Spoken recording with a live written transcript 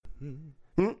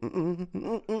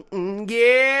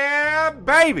Yeah,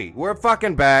 baby. We're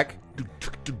fucking back.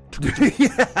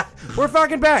 Yeah, we're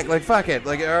fucking back. Like, fuck it.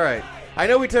 Like, all right. I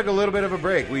know we took a little bit of a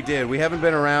break. We did. We haven't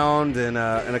been around in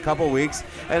a couple weeks.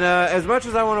 And as much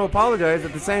as I want to apologize,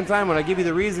 at the same time, when I give you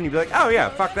the reason, you'd be like, oh, yeah,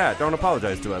 fuck that. Don't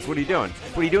apologize to us. What are you doing?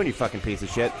 What are you doing, you fucking piece of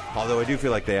shit? Although I do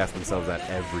feel like they ask themselves that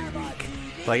every week.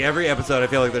 Like, every episode, I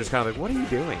feel like they're just kind of like, what are you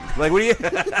doing? Like, what are you...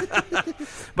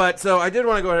 But, so, I did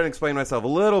want to go ahead and explain myself a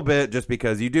little bit, just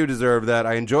because you do deserve that.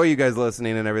 I enjoy you guys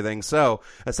listening and everything. So,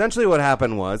 essentially what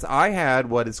happened was, I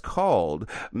had what is called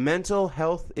mental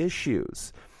health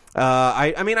issues.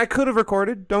 I mean, I could have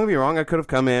recorded. Don't get me wrong. I could have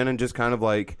come in and just kind of,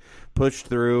 like, pushed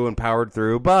through and powered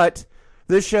through. But...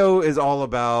 this show is all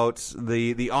about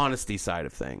the honesty side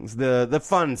of things, the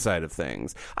fun side of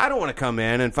things. I don't want to come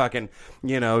in and fucking,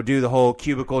 do the whole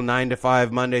cubicle 9 to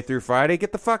 5 Monday through Friday.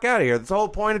 Get the fuck out of here. That's the whole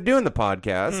point of doing the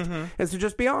podcast is to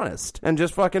just be honest and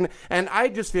just fucking, and I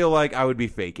just feel like I would be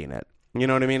faking it. You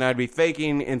know what I mean? I'd be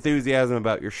faking enthusiasm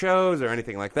about your shows or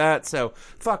anything like that. So,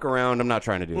 fuck around. I'm not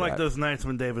trying to do that. Like those nights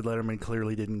when David Letterman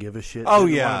clearly didn't give a shit. Oh,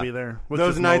 didn't yeah. want to be there.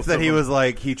 Those nights that he was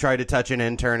like, he tried to touch an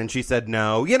intern and she said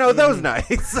no. Those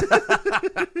nights.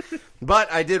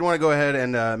 But I did want to go ahead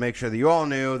and make sure that you all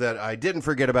knew that I didn't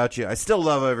forget about you. I still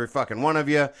love every fucking one of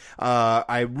you.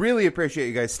 I really appreciate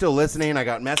you guys still listening. I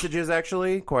got messages,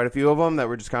 actually, quite a few of them that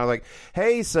were just kind of like,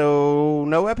 hey, so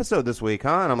no episode this week,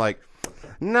 huh? And I'm like,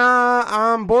 nah,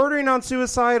 I'm bordering on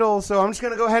suicidal, so I'm just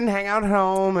going to go ahead and hang out at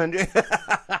home. And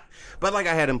But, like,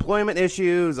 I had employment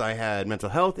issues. I had mental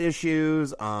health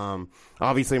issues.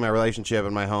 Obviously, my relationship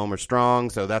and my home are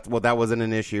strong, so that wasn't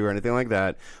an issue or anything like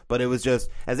that. But it was just,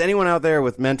 as anyone out there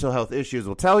with mental health issues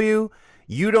will tell you,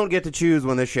 you don't get to choose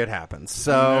when this shit happens.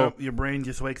 So your brain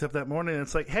just wakes up that morning and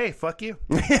it's like, hey, fuck you.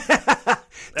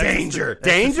 Danger.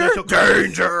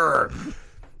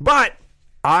 But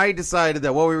I decided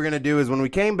that what we were going to do is when we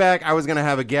came back, I was going to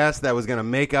have a guest that was going to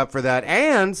make up for that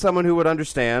and someone who would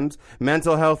understand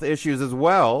mental health issues as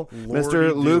well.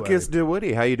 Mr. Lucas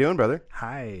DeWoody. How you doing, brother?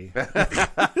 Hi.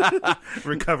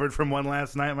 Recovered from one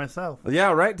last night myself.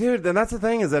 Yeah, right, dude. And that's the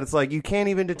thing is that it's like you can't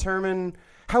even determine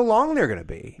how long they're going to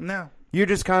be. No. You're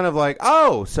just kind of like,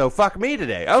 oh, so fuck me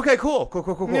today. Okay, cool.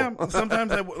 Yeah,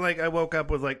 sometimes I woke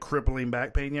up with like crippling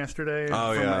back pain yesterday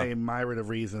from a myriad of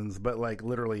reasons, but like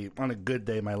literally on a good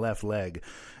day, my left leg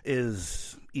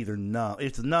is either numb.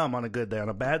 It's numb on a good day. On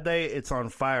a bad day, it's on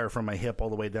fire from my hip all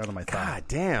the way down to my thigh. God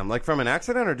damn! Like from an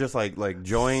accident or just like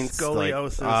joints,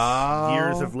 scoliosis,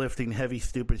 years of lifting heavy,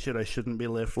 stupid shit I shouldn't be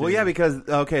lifting. Well, yeah, because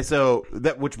so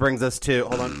that which brings us to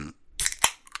hold on.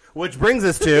 Which brings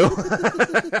us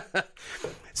to,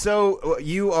 so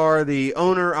you are the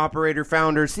owner, operator,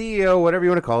 founder, CEO, whatever you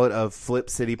want to call it, of Flip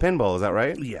City Pinball. Is that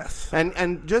right? Yes.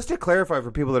 And just to clarify for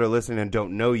people that are listening and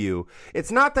don't know you,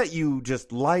 it's not that you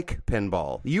just like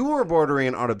pinball. You were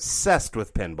bordering on obsessed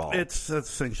with pinball. It's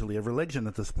essentially a religion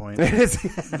at this point.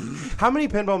 How many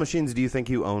pinball machines do you think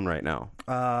you own right now?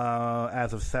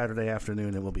 As of Saturday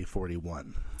afternoon, it will be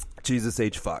 41. Jesus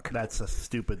H. fuck. That's a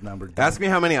stupid number. Ask me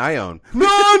how many I own.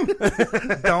 None!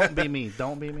 Don't be me.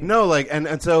 No, like,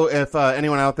 and so if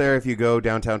anyone out there, if you go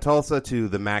downtown Tulsa to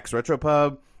the Max Retro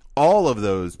Pub, all of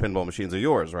those pinball machines are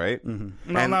yours, right?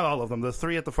 Mm-hmm. No, not all of them. The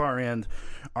three at the far end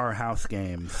are house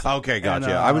games. Okay, gotcha.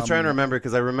 And, I was trying to remember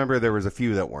because I remember there was a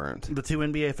few that weren't. The two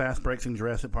NBA Fast Breaks and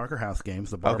Jurassic Park are house games.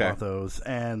 The bar bought those,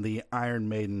 and the Iron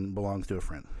Maiden belongs to a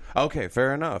friend. Okay,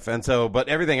 fair enough. And so, but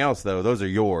everything else, though, those are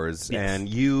yours. Yes. And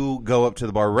you go up to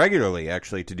the bar regularly,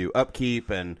 actually, to do upkeep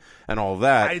and all of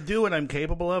that. I do what I'm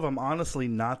capable of. I'm honestly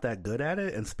not that good at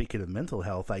it. And speaking of mental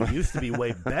health, I used to be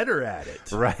way better at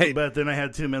it. Right. But then I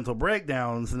had 2 mental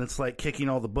breakdowns, and it's like kicking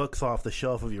all the books off the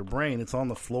shelf of your brain. It's on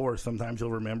the floor. Sometimes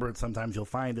you'll remember it. Sometimes you'll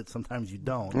find it. Sometimes you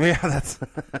don't. Yeah, that's...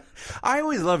 I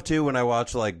always love, too, when I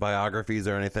watch, like, biographies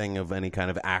or anything of any kind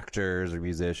of actors or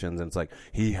musicians, and it's like,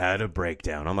 he had a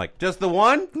breakdown. I'm like, just the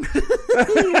one?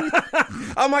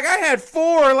 I'm like, I had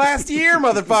 4 last year,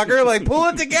 motherfucker. Like, pull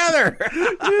it together.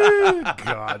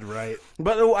 God, right.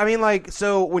 But, I mean, like,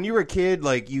 so when you were a kid,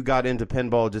 like, you got into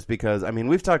pinball just because, I mean,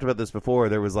 we've talked about this before.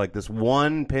 There was, like, this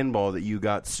one pinball that you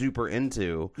got super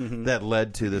into that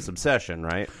led to this obsession,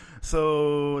 right?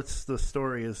 So, the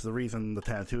story is the reason the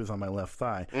tattoo is on my left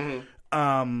thigh.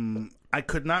 I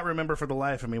could not remember for the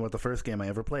life of me what the first game I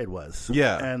ever played was.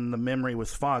 Yeah. And the memory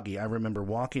was foggy. I remember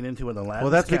walking into an Aladdin's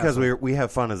Well, that's because castle. we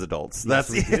have fun as adults. Yes,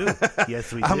 we do.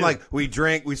 Yes, we do. I'm like, we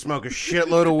drink, we smoke a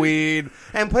shitload of weed,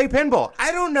 and play pinball.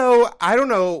 I don't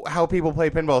know how people play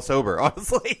pinball sober,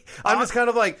 honestly. I'm just kind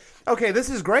of like, okay, this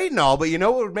is great and all, but you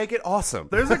know what would make it awesome?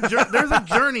 There's a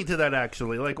journey to that,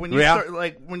 actually. Like when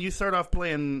you start off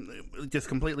playing just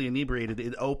completely inebriated,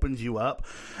 it opens you up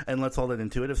and lets all that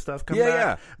intuitive stuff come back.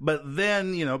 Yeah. But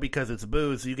then, because it's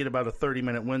booze, you get about a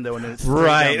 30-minute window, and it's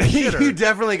right. You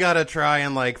definitely got to try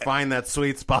and find that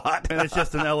sweet spot. And it's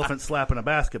just an elephant slapping a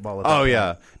basketball. Oh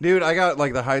yeah, dude, I got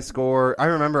the high score. I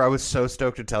remember I was so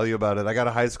stoked to tell you about it. I got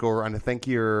a high score on, I think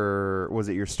was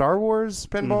it your Star Wars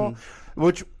pinball? Mm-hmm.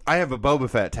 Which I have a Boba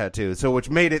Fett tattoo, so which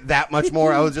made it that much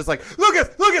more. I was just like, Lucas.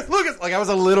 Like I was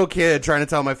a little kid trying to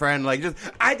tell my friend,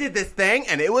 I did this thing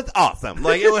and it was awesome.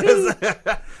 Like it was.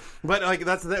 But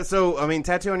that's so. I mean,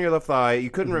 tattoo on your left thigh. You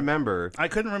couldn't remember. I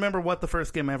couldn't remember what the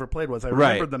first game I ever played was. I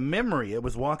remember the memory. It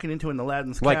was walking into an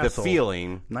Aladdin's castle, the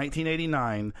feeling.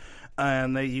 1989.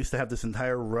 And they used to have this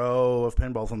entire row of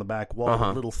pinballs on the back wall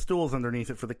with little stools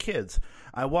underneath it for the kids.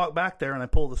 I walk back there and I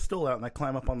pull the stool out and I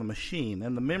climb up on the machine.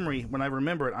 And the memory, when I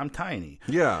remember it, I'm tiny.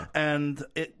 Yeah. And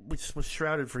it was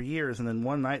shrouded for years. And then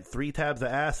one night, 3 tabs of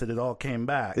acid, it all came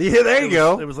back. Yeah, there you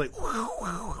go. It was like,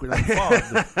 and I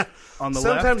fogged. On the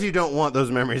Sometimes left, you don't want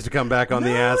those memories to come back on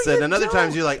the acid. And other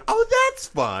times you're like, oh, that's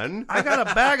fun. I got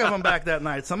a bag of them back that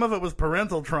night. Some of it was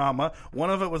parental trauma. One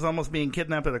of it was almost being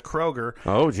kidnapped at a Kroger.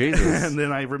 Oh, Jesus. And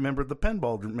then I remembered the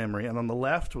pinball memory. And on the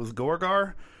left was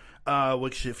Gorgar,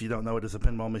 which, if you don't know, it is a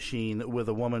pinball machine with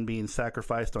a woman being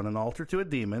sacrificed on an altar to a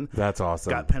demon. That's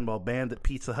awesome. Got pinball banned at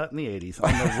Pizza Hut in the 80s.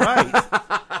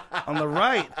 On the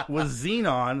right was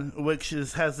Xenon, which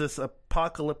has this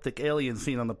apocalyptic alien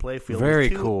scene on the playfield. Very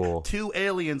cool. 2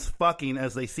 aliens fucking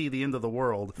as they see the end of the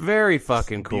world. Very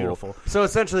fucking cool. Beautiful. So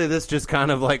essentially, this just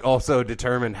kind of also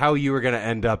determined how you were going to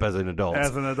end up as an adult.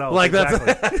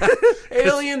 Exactly. That's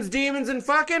aliens, demons, and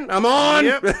fucking. I'm on.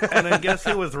 Yep. And then guess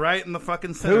who was right in the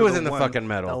fucking center? Who was in the fucking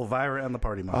middle? Elvira and the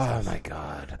Party Monsters. Oh my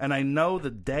god! And I know the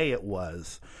day it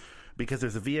was, because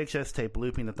there's a VHS tape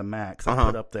looping at the max I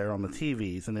put up there on the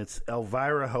TVs, and it's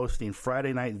Elvira hosting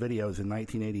Friday Night Videos in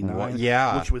 1989.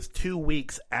 Yeah. Which was 2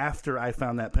 weeks after I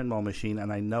found that pinball machine,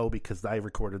 and I know because I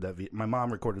recorded that. My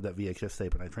mom recorded that VHS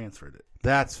tape, and I transferred it.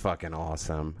 That's fucking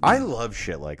awesome. I love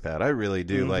shit like that. I really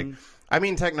do. Mm-hmm. I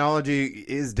mean, technology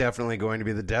is definitely going to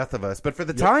be the death of us, but for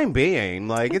the time being,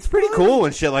 it's pretty cool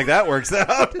when shit like that works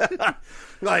out.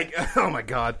 Oh my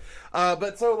god.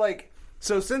 But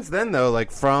so since then, though,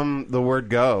 from the word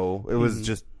go, it was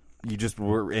just, you just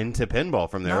were into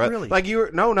pinball from there, not right? Really. You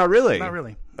were, no, not really. Not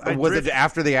really. Was it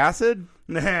after the acid?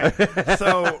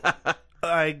 So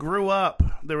I grew up,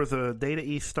 there was a Data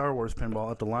East Star Wars pinball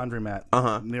at the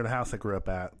laundromat near the house I grew up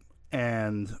at.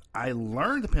 And I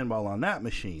learned pinball on that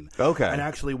machine. Okay. And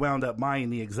actually wound up buying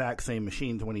the exact same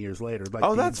machine 20 years later.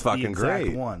 That's fucking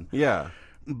great. One. Yeah.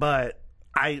 But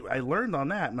I learned on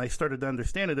that, and I started to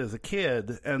understand it as a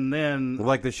kid, and then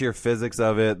the sheer physics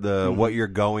of it, what you're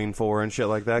going for and shit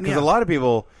like that. Because a lot of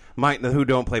people who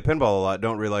don't play pinball a lot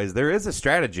don't realize there is a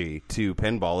strategy to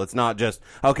pinball. It's not just,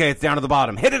 okay, it's down to the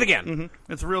bottom, hit it again.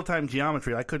 Mm-hmm. It's real-time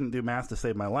geometry. I couldn't do math to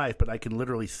save my life, but I can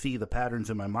literally see the patterns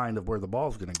in my mind of where the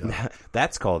ball's going to go.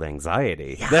 That's called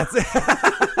anxiety. Yeah.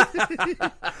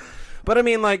 But I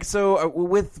mean,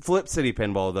 with Flip City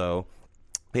Pinball, though,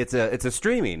 it's a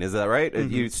streaming, is that right?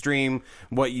 Mm-hmm. You stream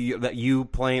that you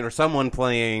playing or someone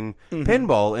playing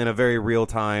pinball in a very real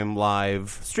time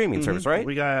live streaming service, right?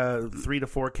 We got 3 to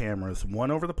 4 cameras,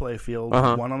 one over the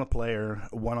playfield, one on the player,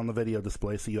 one on the video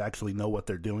display, so you actually know what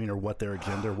they're doing or what their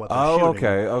agenda or what they're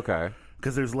shooting. Okay.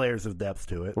 Because there's layers of depth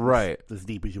to it, right? As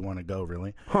deep as you want to go,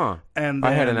 really. Huh? And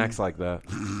I had an ex like that.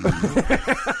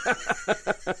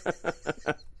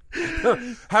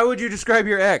 How would you describe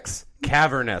your ex?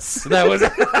 Cavernous. That was.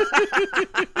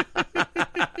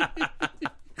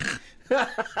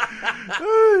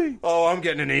 Oh, I'm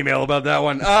getting an email about that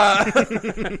one.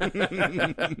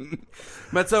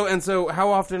 But so how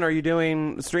often are you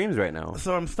doing streams right now?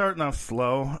 So I'm starting off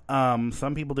slow.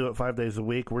 Some people do it 5 days a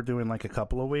week. We're doing a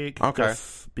couple a week. Okay.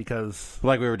 Just because,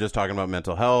 we were just talking about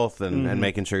mental health and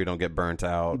making sure you don't get burnt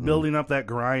out. Building up that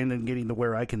grind and getting to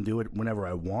where I can do it whenever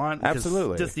I want.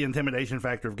 Absolutely. Just the intimidation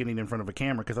factor of getting in front of a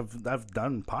camera, because I've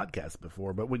done podcasts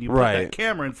before, but when you put that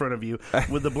camera in front of you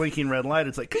with the blinking red light,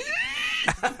 it's like.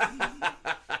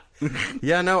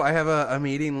 Yeah, no, I have a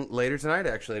meeting later tonight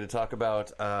actually to talk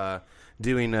about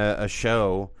doing a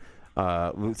show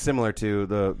similar to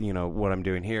the what I'm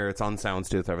doing here. It's on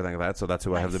Soundstooth, everything like that. So that's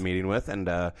who I have the meeting with, and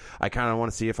I kind of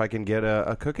want to see if I can get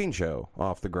a cooking show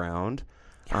off the ground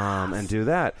and do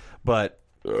that. But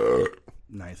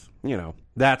Nice. You know,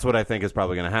 that's what I think is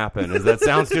probably going to happen, is that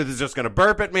Soundstooth is just going to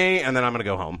burp at me, and then I'm going to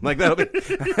go home. Like, that'll be...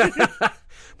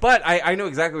 But I know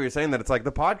exactly what you're saying, that it's like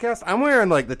the podcast, I'm wearing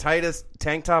like the tightest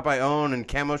tank top I own and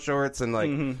camo shorts and like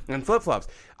and flip-flops.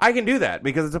 I can do that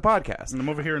because it's a podcast. And I'm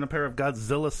over here in a pair of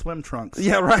Godzilla swim trunks.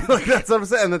 Yeah, right. Like, that's what I'm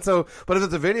saying. And so, but if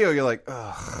it's a video, you're like,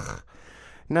 ugh,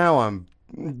 now I'm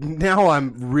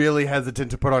really hesitant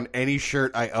to put on any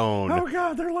shirt I own. Oh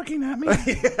God, they're looking at me. Look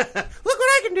what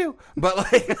I can do. But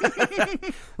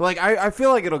like, like I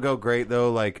feel like it'll go great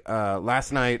though. Like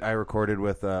last night I recorded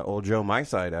with old Joe My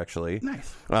Side, actually.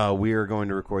 Nice. We are going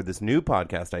to record this new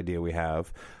podcast idea we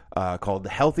have called The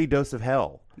Healthy Dose of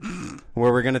Hell,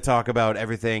 where we're going to talk about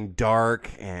everything dark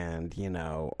and, you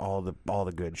know, all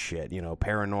the good shit, you know,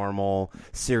 paranormal,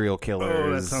 serial killers.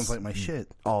 Oh, that sounds like my shit.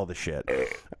 All the shit.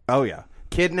 Oh yeah.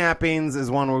 Kidnappings is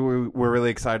one we're really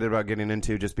excited about getting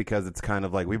into, just because it's kind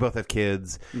of like we both have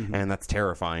kids, and that's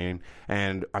terrifying.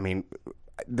 And I mean,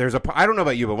 I don't know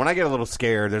about you, but when I get a little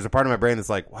scared, there's a part of my brain that's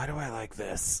like, why do I like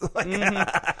this? Like,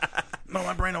 no,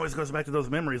 my brain always goes back to those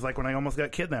memories, like when I almost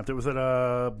got kidnapped. It was at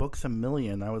Books A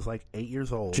Million. I was like 8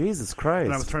 years old. Jesus Christ.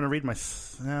 And I was trying to read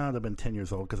I'd have been 10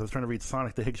 years old, because I was trying to read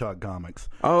Sonic the Hedgehog comics.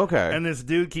 Oh, okay. And this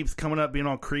dude keeps coming up being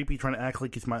all creepy, trying to act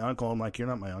like he's my uncle. I'm like, you're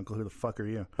not my uncle. Who the fuck are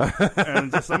you? And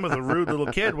just, I was a rude little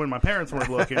kid when my parents weren't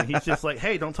looking. He's just like,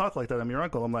 hey, don't talk like that. I'm your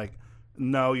uncle. I'm like,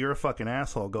 no, you're a fucking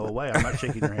asshole. Go away. I'm not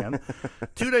shaking your hand.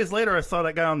 2 days later, I saw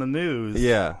that guy on the news.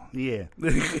 Yeah. Yeah.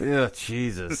 Yeah,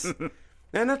 Jesus.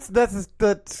 And that's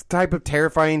the type of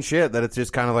terrifying shit that it's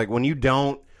just kind of like when you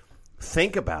don't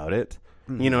think about it.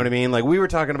 You know what I mean? Like we were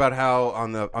talking about how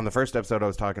on the first episode I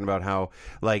was talking about how,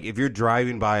 like, if you're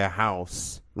driving by a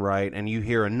house, right, and you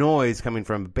hear a noise coming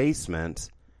from a basement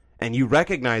and you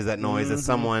recognize that noise as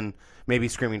someone maybe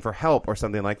screaming for help or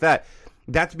something like that,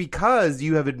 that's because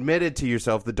you have admitted to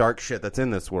yourself the dark shit that's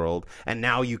in this world, and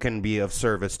now you can be of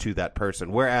service to that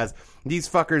person. Whereas these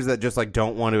fuckers that just like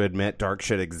don't want to admit dark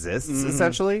shit exists,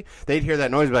 essentially, they'd hear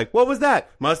that noise and be like, what was that?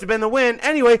 Must have been the wind.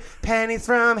 Anyway, pennies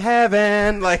from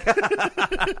heaven. Like, but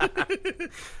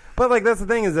like that's the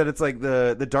thing, is that it's like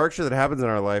the dark shit that happens in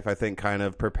our life, I think, kind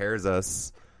of prepares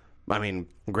us. I mean,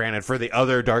 granted, for the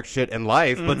other dark shit in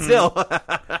life, but still.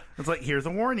 It's like, here's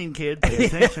a warning, kid. Pay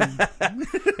attention.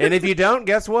 And if you don't,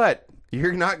 guess what?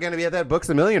 You're not going to be at that Books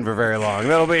A Million for very long.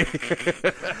 That'll be...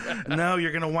 No,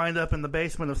 you're going to wind up in the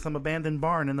basement of some abandoned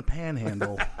barn in the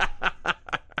Panhandle.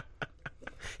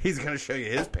 He's going to show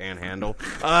you his panhandle.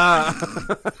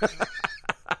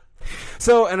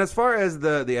 So, and as far as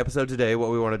the episode today, what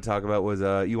we wanted to talk about was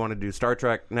you want to do Star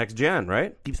Trek Next Gen,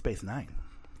 right? Deep Space Nine.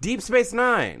 Deep Space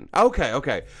Nine.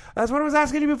 Okay. That's what I was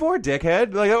asking you before,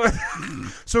 dickhead. Like,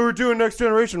 so we're doing Next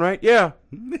Generation, right? Yeah.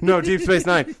 No, Deep Space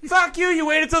Nine. Fuck you. You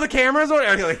waited till the cameras were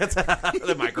like,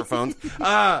 the microphones.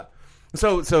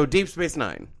 So Deep Space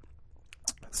Nine.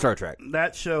 Star Trek.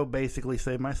 That show basically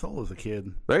saved my soul as a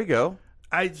kid. There you go.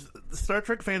 Star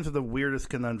Trek fans are the weirdest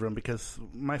conundrum, because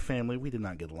my family, we did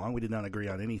not get along. We did not agree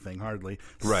on anything, hardly.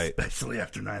 Right. Especially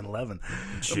after 9/11.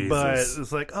 Jesus. But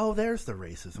it's like, oh, there's the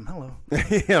racism. Hello.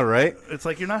 Yeah, right? It's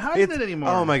like you're not hiding it anymore.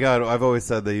 Oh, my God. I've always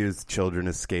said they use children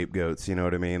as scapegoats. You know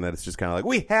what I mean? That it's just kind of like,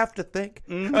 we have to think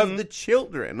of the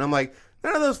children. And I'm like,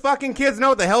 none of those fucking kids know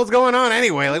what the hell's going on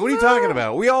anyway. Like, what are you talking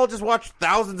about? We all just watched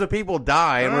thousands of people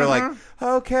die, and we're like,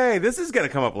 okay, this is going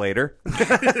to come up later.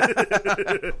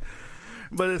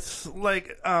 But it's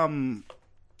like,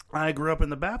 I grew up in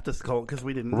the Baptist cult because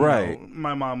we didn't right. know.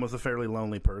 My mom was a fairly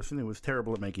lonely person who was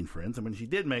terrible at making friends. And when she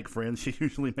did make friends, she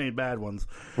usually made bad ones.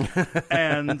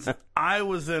 And I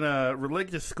was in a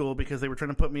religious school because they were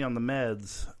trying to put me on the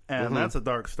meds. And that's a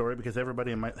dark story, because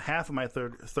everybody in half of my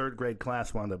third grade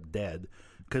class wound up dead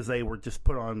because they were just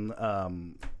put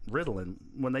on Ritalin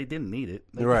when they didn't need it.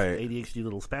 They were just ADHD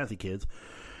little spazzy kids.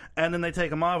 And then they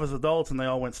take them off as adults, and they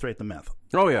all went straight to meth.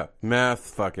 Oh, yeah. Meth,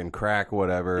 fucking crack,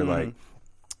 whatever. Like,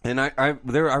 and I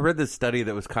read this study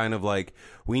that was kind of like,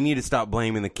 we need to stop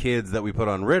blaming the kids that we put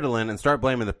on Ritalin and start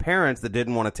blaming the parents that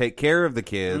didn't want to take care of the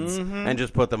kids and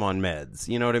just put them on meds.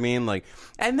 You know what I mean? Like,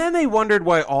 and then they wondered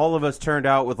why all of us turned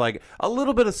out with like a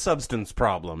little bit of substance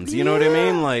problems. You know what I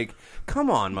mean? Like, come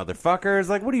on, motherfuckers.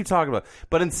 Like, what are you talking about?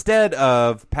 But instead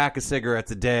of pack of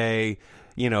cigarettes a day,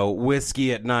 you know,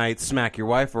 whiskey at night, smack your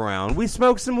wife around, we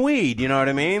smoke some weed, you know what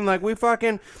I mean? Like, we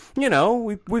fucking, you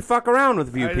know, we fuck around with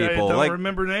a few people. I don't like,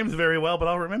 remember names very well, but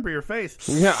I'll remember your face.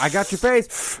 Yeah, I got your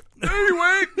face.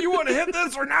 Anyway, you want to hit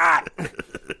this or not?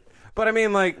 But I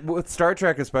mean, like, with Star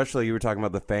Trek especially, you were talking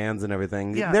about the fans and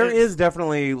everything. Yeah, there is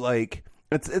definitely, like,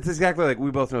 it's exactly like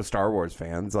we both know Star Wars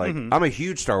fans. Like, I'm a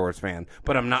huge Star Wars fan,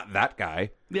 but I'm not that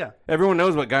guy. Yeah. Everyone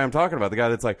knows what guy I'm talking about. The guy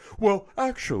that's like, well,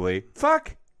 actually,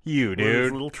 fuck You, dude. With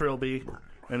his little trilby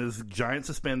and his giant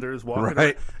suspenders walking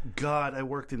around. God, I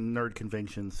worked in nerd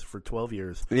conventions for 12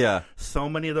 years. Yeah. So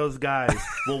many of those guys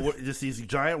will just these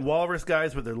giant walrus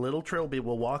guys with their little trilby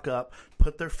will walk up,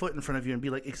 put their foot in front of you and be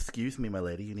like, "Excuse me, my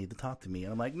lady, you need to talk to me."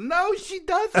 And I'm like, "No, she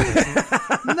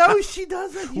doesn't. No, she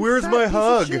doesn't. Where's my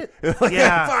hug?" Like,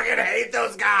 yeah. I fucking hate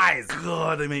those guys.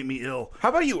 God, they make me ill. How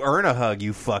about you earn a hug,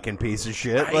 you fucking piece of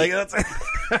shit? Like that's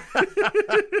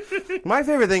my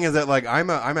favorite thing is that like I'm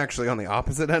actually on the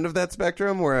opposite end of that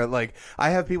spectrum where like I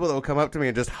have people that will come up to me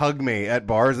and just hug me at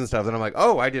bars and stuff and I'm like,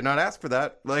 "Oh, I did not ask for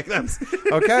that." Like that's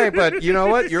okay, but you know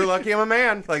what? You're lucky I'm a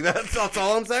man. Like that's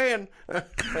all I'm saying.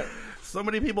 So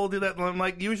many people do that. And I'm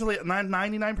like, usually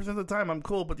 99% of the time I'm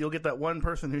cool, but you'll get that one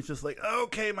person who's just like,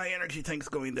 okay, my energy tank's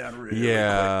going down really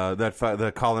quick.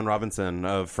 The Colin Robinson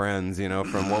of Friends, you know,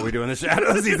 from What We Do in the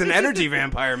Shadows. He's an energy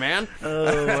vampire, man.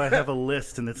 Oh, I have a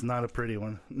list, and it's not a pretty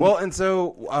one. Well, and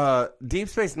so Deep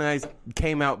Space Nine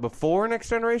came out before Next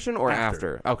Generation or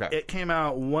after? Okay. It came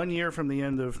out 1 year from the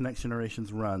end of Next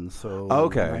Generation's run, so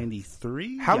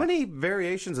 93. How many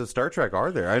variations of Star Trek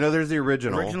are there? I know there's the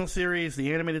original series,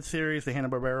 the animated series, the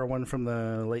Hanna-Barbera one from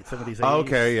the late 70s, 80s.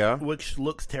 Okay, yeah. Which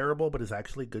looks terrible, but is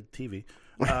actually good TV.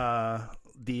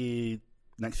 The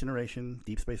Next Generation,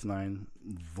 Deep Space Nine,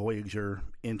 Voyager,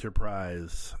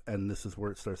 Enterprise, and this is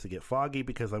where it starts to get foggy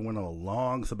because I went on a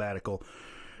long sabbatical.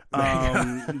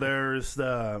 There's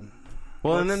the...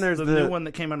 Well, and then there's the new one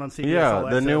that came out on CBS.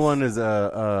 Yeah, the new one is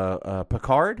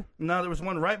Picard? No, there was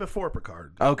one right before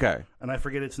Picard. Okay. And I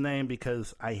forget its name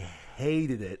because I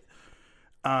hated it.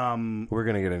 We're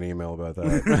going to get an email about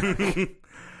that.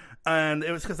 And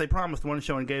it was because they promised one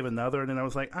show and gave another, and then I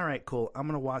was like, all right, cool. I'm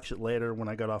going to watch it later when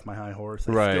I got off my high horse.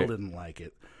 I still didn't like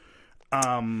it.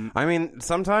 I mean,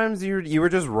 sometimes you were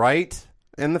just right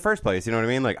in the first place. You know what I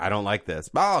mean? Like, I don't like this,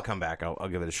 but I'll come back. I'll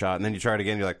give it a shot. And then you try it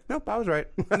again. You're like, nope, I was right.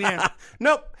 Yeah.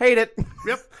 Nope, hate it.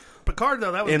 Yep. Picard,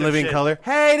 though, that was In good Living shit. Color.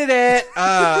 Hated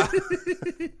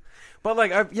it. But,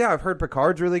 like, I've heard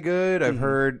Picard's really good. I've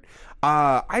heard...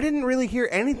 I didn't really hear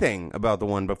anything about the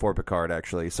one before Picard,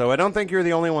 actually. So I don't think you're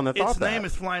the only one that thought that. Its name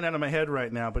is flying out of my head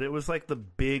right now, but it was like the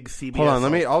big CBS. Hold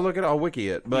on, I'll wiki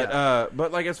it. But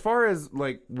but like as far as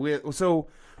like so,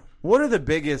 what are the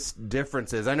biggest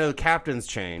differences? I know the captains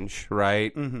change,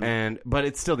 right? Mm-hmm. But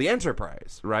it's still the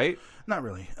Enterprise, right? Not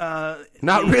really.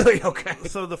 Not really. Okay.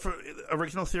 So the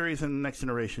original series and Next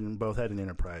Generation both had an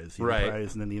Enterprise,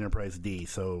 Enterprise, and then the Enterprise D.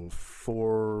 So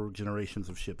 4 generations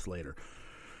of ships later.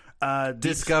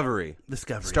 Discovery.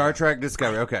 Star Trek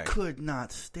Discovery. Okay. I could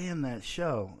not stand that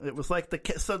show. It was like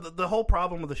the whole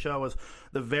problem with the show was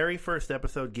the very first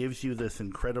episode gives you this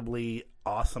incredibly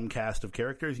awesome cast of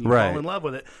characters and you fall in love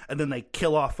with it, and then they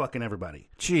kill off fucking everybody.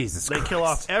 Jesus Christ. They kill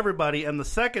off everybody, and the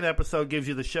second episode gives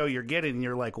you the show you're getting, and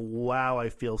you're like, wow, I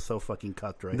feel so fucking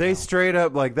cucked right now. They straight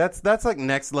up, like, that's like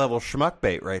next level schmuck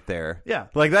bait right there. Yeah.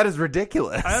 Like, that is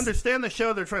ridiculous. I understand the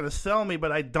show they're trying to sell me,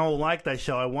 but I don't like that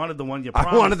show. I wanted the one you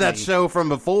promised I wanted that me. show from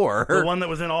before. The one that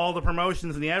was in all the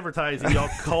promotions and the advertising. Y'all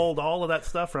culled all of that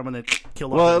stuff from and then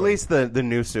killed off. Well, at least the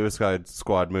new Suicide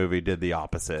Squad movie did the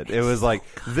opposite. It was like,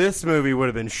 this movie would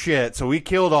have been shit, so we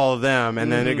killed all of them, and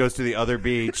then it goes to the other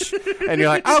beach, and you're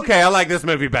like, okay, I like this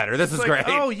movie better. This is great.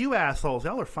 Oh, you assholes.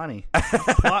 Y'all are funny.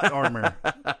 Plot armor.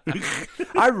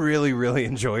 I really, really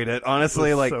enjoyed it.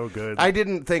 Honestly, like, so good. I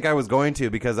didn't think I was going to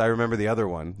because I remember the other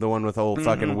one, the one with old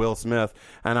fucking Will Smith,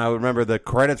 and I remember the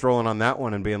credits rolling on that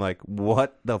one and being like,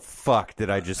 what the fuck did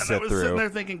I just sit I was through? Sitting there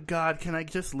thinking, God, can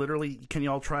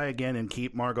y'all try again and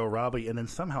keep Margot Robbie? And then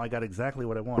somehow I got exactly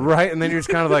what I wanted. Right, and then you're just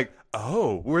kind of like,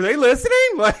 oh, were they listening?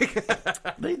 Like,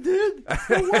 they did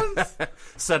for once.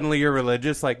 Suddenly you're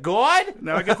religious, like, God?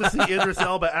 Now I get to see Idris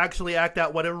Elba actually act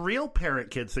out what a real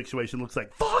parent-kid situation looks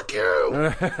like. Fuck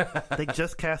you! They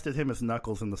just casted him as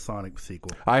Knuckles in the Sonic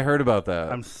sequel. I heard about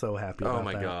that. I'm so happy about that. Oh,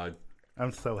 my God.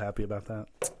 I'm so happy about that.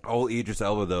 Old Idris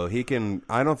Elba, though, he can...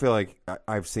 I don't feel like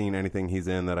I've seen anything he's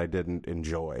in that I didn't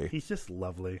enjoy. He's just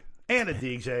lovely. And a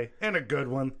DJ. And a good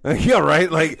one. Yeah,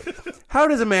 right? Like, how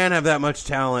does a man have that much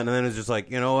talent and then it's just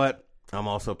like, you know what? I'm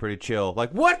also pretty chill.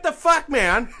 Like, what the fuck,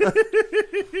 man?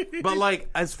 But, like,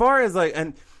 as far as, like...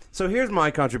 and so here's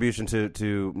my contribution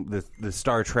to the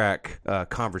Star Trek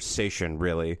conversation,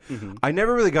 really. Mm-hmm. I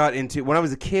never really got into... When I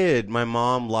was a kid, my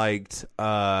mom liked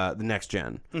the Next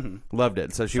Gen. Mm-hmm. Loved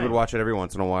it. So she would watch it every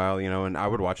once in a while, you know, and I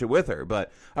would watch it with her.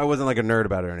 But I wasn't like a nerd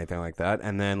about it or anything like that.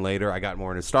 And then later I got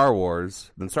more into Star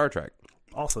Wars than Star Trek.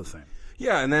 Also same.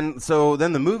 Yeah, and then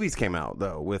the movies came out,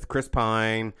 though, with Chris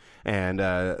Pine and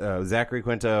Zachary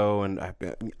Quinto and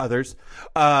others.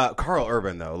 Carl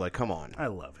Urban, though, like, come on. I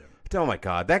love him. Oh my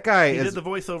God, that guy did the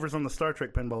voiceovers on the Star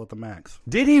Trek pinball at the Max.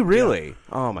 Did he really? Yeah.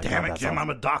 Oh my God. Damn it, Jim! Awesome. I'm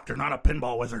a doctor, not a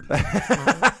pinball wizard.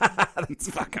 That's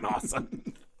fucking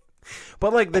awesome.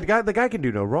 But like the guy can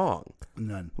do no wrong.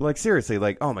 None. Like seriously,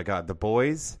 like oh my God, The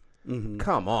Boys. Mm-hmm.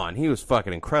 Come on, he was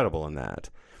fucking incredible in that.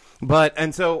 But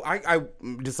and so I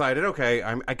decided, okay,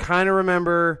 I kind of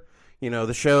remember.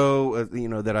 The show,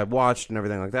 that I've watched and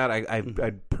everything like that.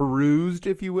 I perused,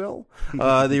 if you will,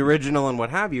 the original and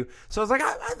what have you. So I was like,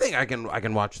 I think I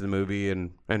can watch the movie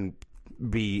and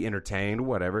be entertained,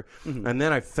 whatever. Mm-hmm. And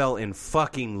then I fell in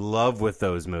fucking love with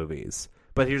those movies.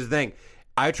 But here's the thing.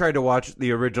 I tried to watch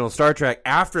the original Star Trek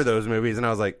after those movies, and I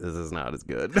was like, this is not as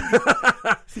good.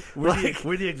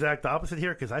 We're the exact opposite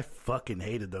here, because I fucking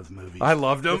hated those movies. I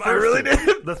loved them. I really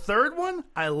did. The third one,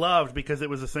 I loved, because it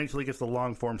was essentially just a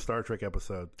long-form Star Trek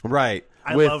episode. Right.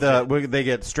 I loved it. They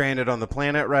get stranded on the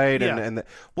planet, right? Yeah.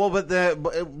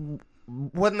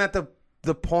 Wasn't that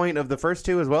the point of the first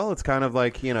two as well? It's kind of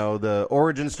like, the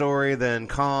origin story, then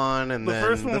Khan, and the then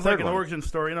first one was like an one. origin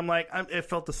story, and I'm like, it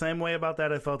felt the same way about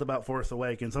that I felt about Force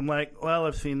Awakens. I'm like, well,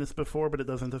 I've seen this before, but it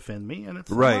doesn't offend me, and it's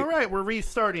right. All right, we're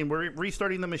restarting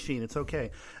the machine, it's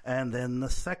okay. And then the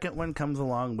second one comes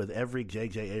along with every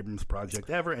J.J. Abrams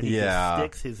project ever, and he just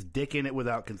sticks his dick in it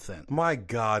without consent. My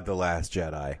God, The Last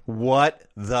Jedi. What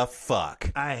the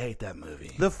fuck? I hate that movie.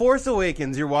 The Force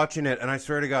Awakens, you're watching it, and I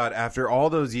swear to God, after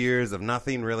all those years of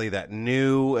nothing really that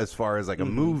new as far as like a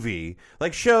movie,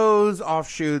 like shows,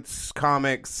 offshoots,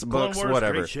 comics, books, Clone Wars,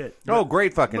 whatever. Great shit. Oh,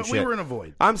 great fucking but shit. We were in a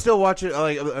void. I'm still watching,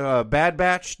 Bad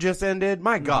Batch just ended.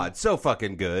 My God, so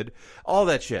fucking good. All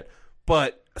that shit.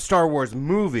 But Star Wars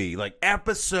movie, like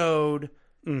episode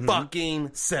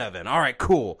fucking 7. All right,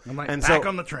 cool. I'm like, and back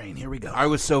on the train. Here we go. I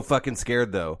was so fucking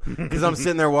scared though, because I'm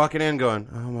sitting there walking in, going,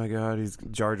 "Oh my God,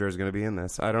 Jar Jar's going to be in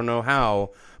this. I don't know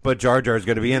how, but Jar Jar's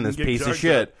going to be in this piece of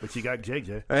shit." But you got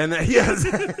JJ. And yes,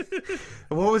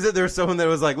 what was it? There was someone that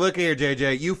was like, "Look here,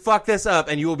 JJ, you fuck this up,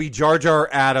 and you will be Jar Jar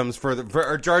Adams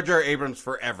or Jar Jar Abrams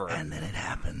forever." And then it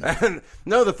happened. And,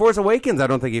 no, The Force Awakens, I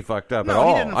don't think he fucked up at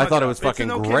all. I thought it was fucking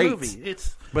great. Movie.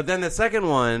 But then the second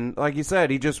one, like you said,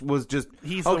 he just was just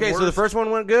He's okay. So the first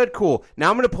one went good, cool. Now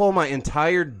I'm going to pull my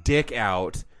entire dick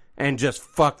out and just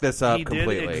fuck this up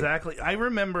completely. Did exactly. I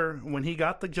remember when he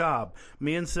got the job,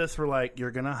 me and Sis were like,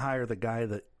 "You're going to hire the guy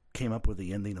that came up with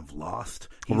the ending of Lost.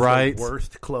 He's the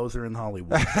worst closer in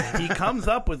Hollywood." He comes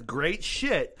up with great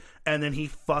shit, and then he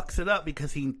fucks it up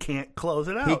because he can't close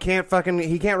it out. He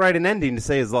can't write an ending to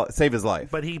save his life.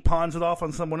 But he pawns it off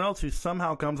on someone else who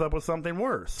somehow comes up with something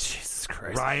worse. Jesus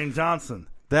Christ. Rian Johnson.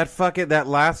 That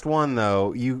last one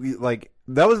though, you like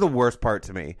that was the worst part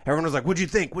to me. Everyone was like, "What'd you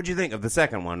think? What'd you think of the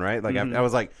second one?" Right? Like I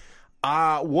was like,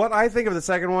 what I think of the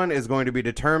second one is going to be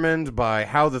determined by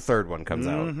how the third one comes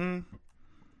out.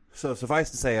 So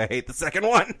suffice to say, I hate the second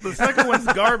one. The second one's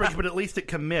garbage, but at least it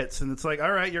commits. And it's like,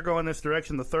 all right, you're going this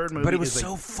direction. The third movie But it was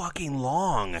so fucking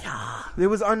long. Yeah. It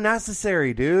was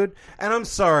unnecessary, dude. And I'm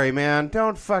sorry, man.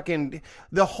 Don't fucking...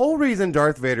 The whole reason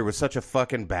Darth Vader was such a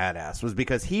fucking badass was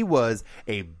because he was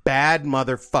a bad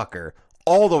motherfucker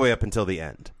all the way up until the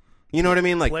end. You know what I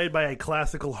mean? Like played by a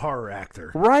classical horror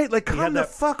actor. Right? Like, come the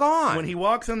fuck on. When he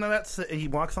walks on that set, and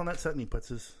he puts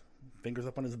his fingers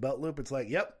up on his belt loop, it's like,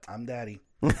 yep, I'm daddy.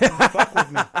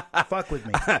 Fuck with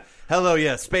me. Hello,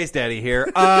 yes, Space Daddy here.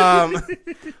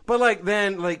 But like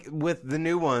then, like with the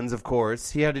new ones, of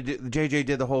course, he had to do. JJ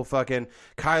did the whole fucking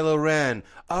Kylo Ren.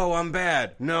 Oh, I'm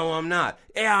bad. No, I'm not.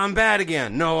 Yeah, I'm bad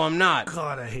again. No, I'm not.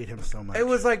 God, I hate him so much. It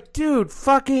was like, dude,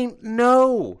 fucking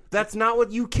no. That's not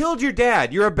what you killed your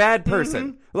dad. You're a bad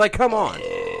person. Like, come on.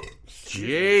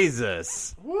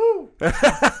 Jesus. Woo.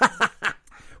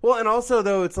 Well, and also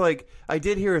though, it's like I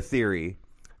did hear a theory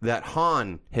that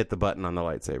Han hit the button on the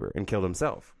lightsaber and killed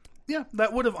himself. Yeah,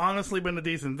 that would have honestly been a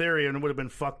decent theory, and it would have been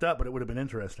fucked up, but it would have been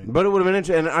interesting. But it would have been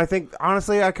interesting, and I think,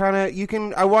 honestly,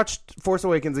 I watched Force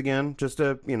Awakens again, just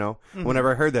to,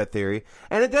 whenever I heard that theory,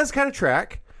 and it does kind of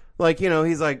track. Like,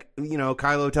 he's like,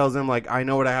 Kylo tells him, like, I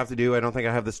know what I have to do, I don't think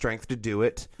I have the strength to do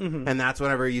it, and that's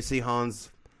whenever you see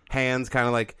Han's hands kind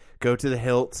of, like, go to the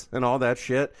hilt and all that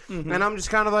shit, and I'm just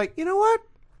kind of like, you know what?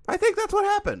 I think that's what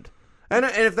happened. And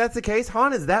if that's the case,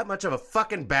 Han is that much of a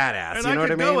fucking badass. And you know I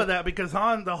could what I mean? go with that because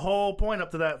Han, the whole point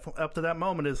up to that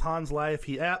moment is Han's life.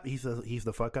 He's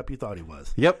the fuck up you thought he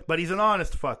was. Yep. But he's an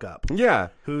honest fuck up. Yeah.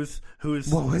 Who's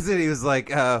what was it? He was like,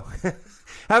 have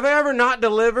I ever not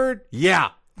delivered?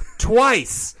 Yeah,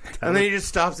 twice. And then he just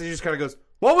stops and he just kind of goes,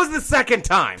 what was the second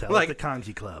time? Tell like the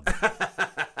Kanji Club.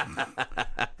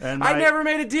 And I never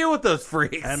made a deal with those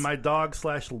freaks. And my dog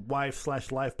 /wife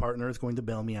 /life partner is going to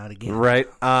bail me out again. Right.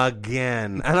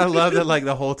 Again. And I love that, like,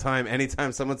 the whole time,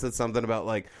 anytime someone said something about,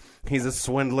 like, he's a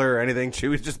swindler or anything.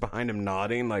 Chewie's just behind him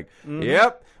nodding like,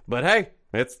 yep, but hey,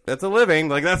 it's a living.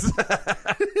 Like that's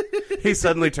he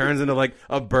suddenly turns into like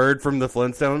a bird from the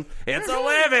Flintstones. It's a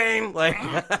living. Like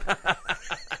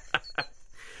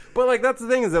but like that's the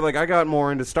thing is that like I got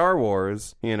more into Star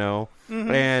Wars, you know,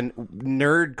 and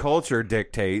nerd culture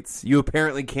dictates you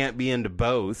apparently can't be into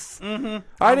both.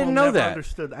 I didn't know that.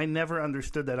 I never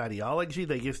understood that ideology.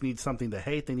 They just need something to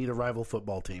hate. They need a rival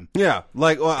football team. Yeah,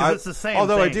 like well, it's the same.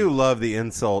 Although thing. I do love the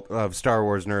insult of Star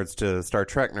Wars nerds to Star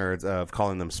Trek nerds of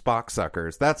calling them Spock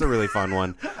suckers. That's a really fun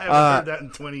one. I haven't heard that in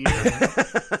 20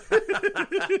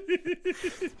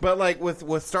 years. But like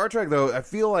with Star Trek though, I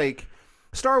feel like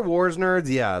Star Wars nerds,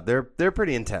 yeah, they're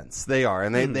pretty intense. They are,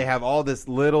 and they have all this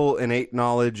little innate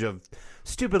knowledge of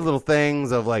stupid little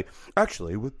things of like,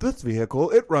 actually, with this vehicle,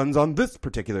 it runs on this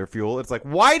particular fuel. It's like,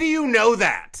 why do you know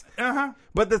that?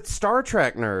 But the Star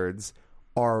Trek nerds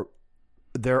are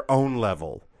their own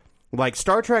level. Like,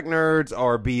 Star Trek nerds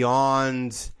are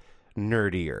beyond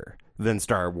nerdier than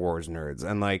Star Wars nerds,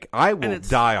 and like, I will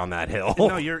die on that hill.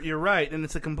 No, you're right, and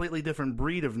it's a completely different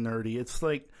breed of nerdy. It's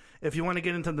like, if you want to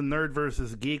get into the nerd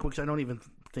versus geek, which I don't even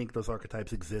think those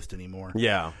archetypes exist anymore.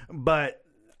 Yeah. But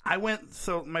I went,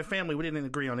 so my family, we didn't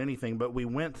agree on anything, but we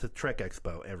went to Trek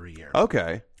Expo every year.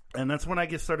 Okay. And that's when I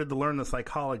started to learn the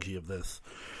psychology of this.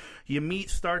 You meet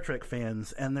Star Trek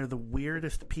fans, and they're the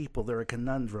weirdest people. They're a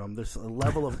conundrum. There's a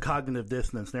level of cognitive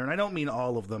dissonance there. And I don't mean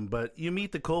all of them, but you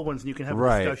meet the cool ones, and you can have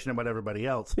a discussion about everybody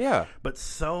else. Yeah. But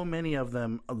so many of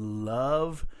them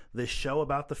love this show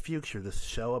about the future, this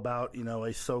show about, you know,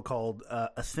 a so-called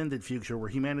ascended future where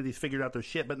humanity's figured out their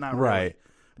shit, but not really.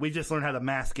 We just learned how to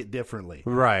mask it differently.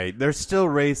 Right. There's still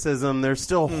racism. There's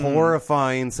still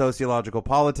horrifying sociological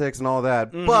politics and all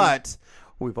that. But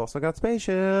we've also got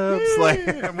spaceships.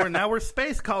 And we're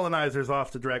space colonizers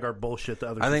off to drag our bullshit to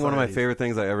other I think societies. one of my favorite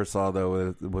things I ever saw,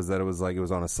 though, was that it was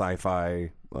on a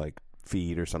sci-fi like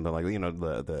feed or something like, you know,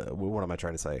 the what am I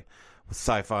trying to say?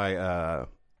 Sci-fi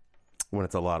when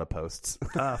it's a lot of posts.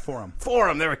 Forum,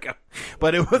 there we go.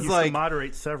 But it was like...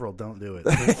 moderate several, don't do it.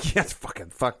 Yes,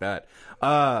 fuck that.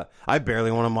 I barely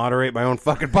want to moderate my own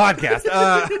fucking podcast.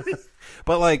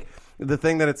 But like, the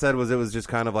thing that it said was it was just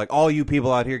kind of like, all you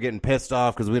people out here getting pissed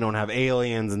off because we don't have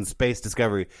aliens and space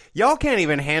discovery. Y'all can't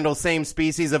even handle same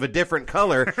species of a different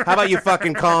color. How about you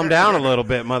fucking calm down a little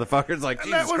bit, motherfuckers? Like,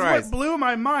 Jesus Christ. That was what blew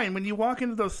my mind when you walk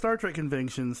into those Star Trek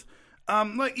conventions.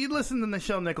 Like you listen to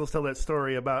Nichelle Nichols tell that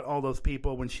story about all those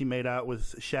people when she made out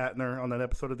with Shatner on that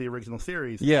episode of the original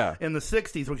series. Yeah. In the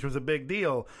 60s, which was a big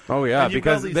deal. Oh, yeah,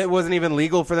 because it wasn't even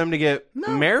legal for them to get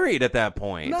married at that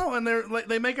point. No, and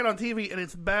they make it on TV, and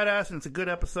it's badass, and it's a good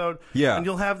episode. Yeah. And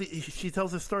you'll have she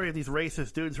tells the story of these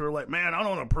racist dudes who are like, man, I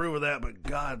don't approve of that, but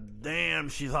god damn,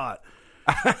 she's hot.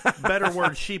 Better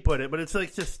word she put it, but it's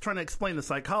like just trying to explain the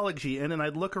psychology. And then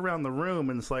I'd look around the room,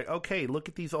 and it's like, okay, look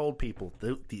at these old people.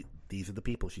 These are the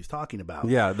people she's talking about.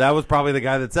 Yeah, that was probably the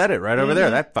guy that said it right over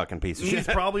there. That fucking piece of shit. He's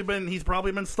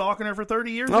probably been stalking her for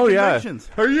 30 years. Oh yeah.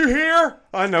 Are you here?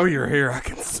 I know you're here. I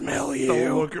can smell you.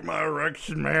 Don't look at my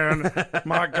erection, man.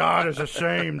 My God is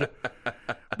ashamed.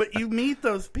 But you meet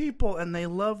those people, and they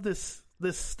love this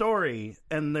story,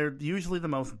 and they're usually the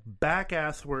most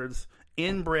back-ass words,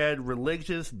 inbred,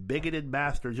 religious, bigoted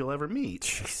bastards you'll ever meet.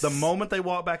 Jeez. The moment they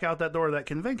walk back out that door of that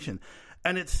convention.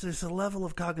 And there's a level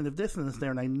of cognitive dissonance there,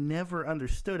 and I never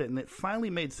understood it. And it finally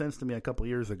made sense to me a couple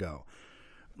years ago.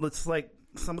 It's like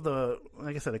some of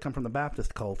like I said, I come from the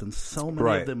Baptist cult, and so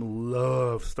many of them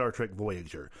love Star Trek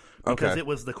Voyager because it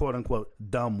was the quote-unquote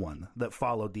dumb one that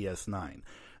followed DS9.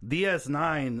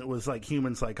 DS9 was like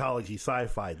human psychology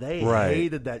sci-fi. They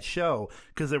hated that show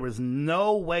because there was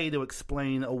no way to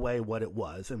explain away what it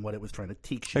was and what it was trying to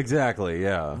teach you. Exactly,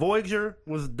 yeah. Voyager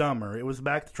was dumber. It was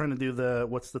back to trying to do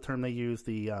what's the term they use?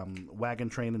 The wagon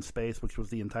train in space, which was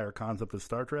the entire concept of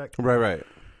Star Trek. Right.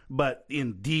 But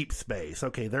in deep space.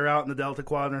 Okay, they're out in the Delta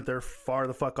Quadrant. They're far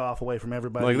the fuck off away from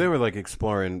everybody. Like, they were, like,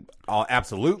 exploring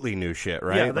absolutely new shit,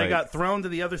 right? Yeah, they got thrown to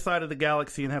the other side of the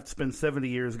galaxy and have to spend 70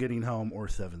 years getting home, or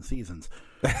 7 seasons.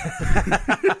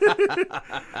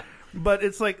 But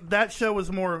it's like, that show was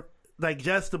more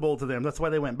digestible to them. That's why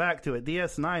they went back to it.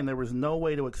 DS9, there was no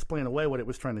way to explain away what it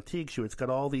was trying to teach you. It's got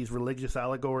all these religious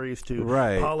allegories to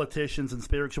politicians and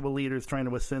spiritual leaders trying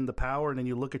to ascend to power, and then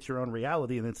you look at your own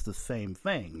reality, and it's the same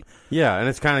thing. Yeah, and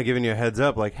it's kind of giving you a heads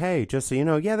up, like, hey, just so you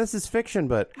know, yeah, this is fiction,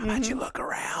 but how about you look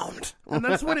around? And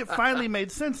that's when it finally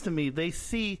made sense to me. They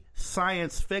see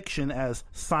science fiction as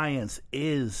science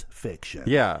is fiction.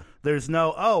 Yeah. There's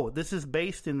no, this is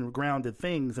based in grounded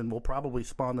things and will probably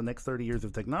spawn the next 30 years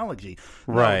of technology.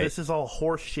 No, right. This is all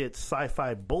horseshit,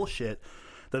 sci-fi bullshit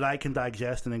that I can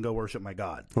digest and then go worship my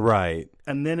God. Right.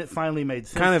 And then it finally made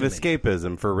sense. Kind of to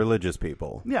escapism for religious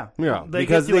people. Yeah. Yeah.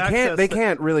 Because they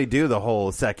can't really do the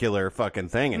whole secular fucking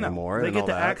thing anymore. They get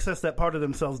to access that part of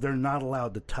themselves they're not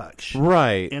allowed to touch.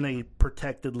 Right. In a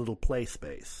protected little play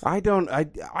space. I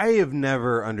have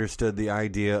never understood the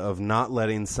idea of not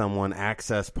letting someone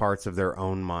access parts of their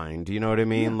own mind. You know what I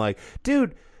mean? Yeah. Like,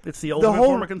 dude, it's the ultimate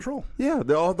form of control. Yeah,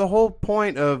 the whole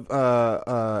point of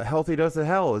Healthy Dose of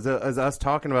Hell is us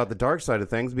talking about the dark side of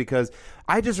things, because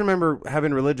I just remember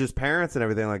having religious parents and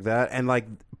everything like that, and like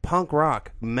punk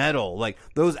rock, metal, like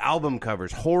those album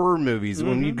covers, horror movies.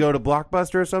 When you'd go to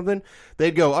Blockbuster or something,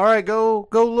 they'd go, all right, go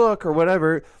look or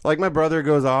whatever. Like my brother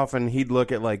goes off and he'd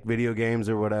look at like video games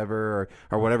or whatever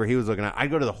or whatever he was looking at.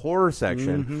 I'd go to the horror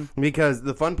section because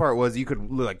the fun part was you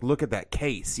could like look at that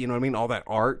case, you know what I mean, all that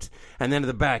art, and then at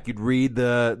the back you'd read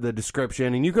the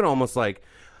description, and you could almost like,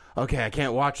 okay, I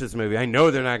can't watch this movie. I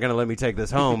know they're not going to let me take this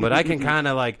home, but I can kind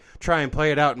of like try and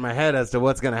play it out in my head as to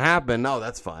what's going to happen. Oh,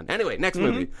 that's fun. Anyway, next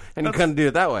movie. And you couldn't do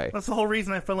it that way. That's the whole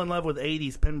reason I fell in love with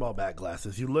 80s pinball back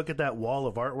glasses. You look at that wall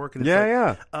of artwork and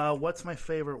it's what's my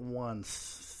favorite one?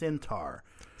 Centaur.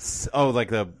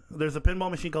 There's a pinball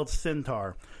machine called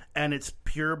Centaur, and it's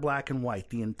pure black and white.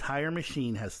 The entire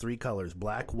machine has 3 colors,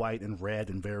 black, white, and red,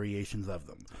 and variations of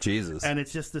them. Jesus. And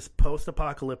it's just this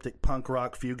post-apocalyptic punk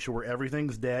rock future where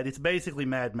everything's dead. It's basically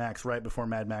Mad Max right before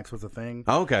Mad Max was a thing.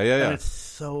 Okay, yeah. And it's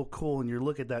so cool, and you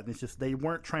look at that, and it's just, they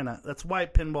weren't trying to, that's why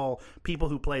people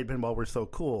who played pinball were so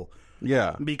cool.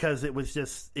 Yeah. Because it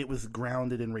was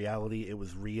grounded in reality, it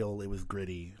was real, it was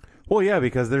gritty. Well, yeah,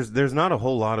 because there's not a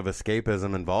whole lot of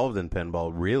escapism involved in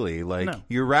pinball, really. Like,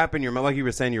 you're wrapping your mind, like you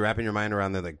were saying, you're wrapping your mind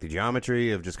around the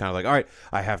geometry of just kind of like, all right,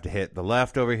 I have to hit the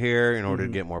left over here in order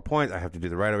to get more points. I have to do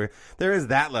the right over here. There is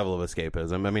that level of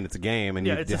escapism. I mean, it's a game, and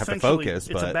you have to focus.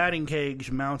 It's a batting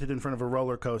cage mounted in front of a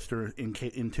roller coaster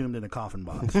entombed in a coffin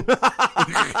box.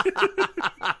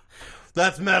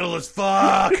 That's metal as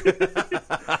fuck.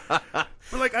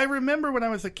 But like, I remember when I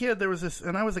was a kid, there was this,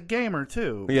 and I was a gamer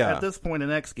too. Yeah. At this point,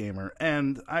 an ex-gamer,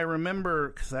 and I remember,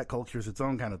 because that culture is its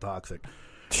own kind of toxic.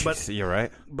 But you're right.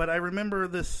 But I remember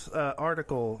this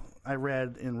article I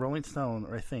read in Rolling Stone,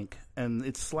 I think, and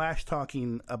it's Slash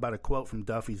talking about a quote from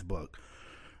Duffy's book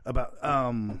about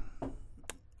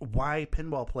why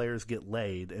pinball players get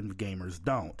laid and gamers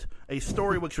don't. A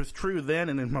story which was true then,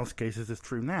 and in most cases is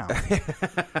true now.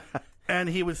 And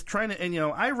he was trying to, and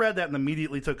I read that and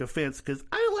immediately took offense because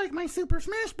I like my Super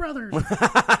Smash Brothers.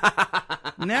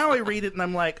 Now I read it and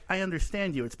I'm like, I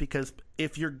understand you. It's because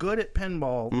if you're good at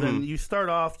pinball, then you start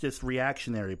off just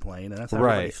reactionary playing, and that's how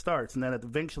everybody starts. And then it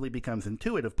eventually becomes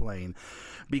intuitive playing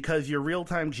because your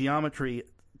real-time geometry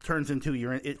feeds into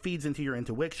your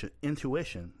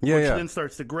intuition, which then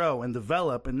starts to grow and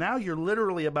develop, and now you're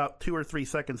literally about 2 or 3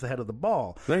 seconds ahead of the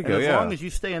ball. As long as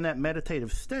you stay in that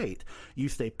meditative state, you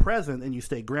stay present and you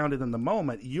stay grounded in the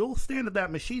moment, you'll stand at that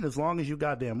machine as long as you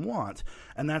goddamn want.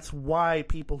 And that's why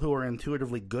people who are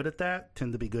intuitively good at that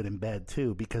tend to be good in bed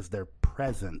too, because they're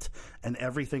present. And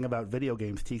everything about video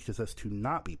games teaches us to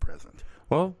not be present.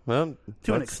 Well, to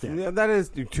an extent. Yeah, that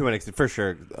is to an extent, for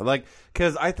sure. Like,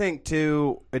 because I think,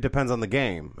 too, it depends on the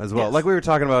game as well. Yes. Like we were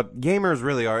talking about, gamers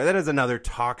really are. That is another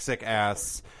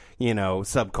toxic-ass,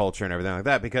 subculture and everything like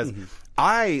that. Because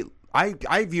I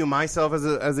view myself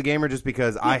as a gamer just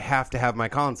because I have to have my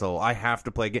console. I have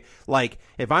to play. Like,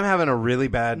 if I'm having a really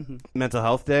bad mental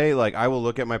health day, like, I will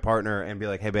look at my partner and be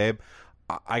like, hey, babe,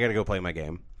 I got to go play my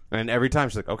game. And every time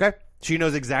she's like, okay. She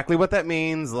knows exactly what that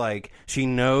means. Like, she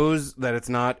knows that it's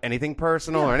not anything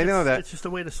personal or anything like that. It's just a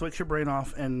way to switch your brain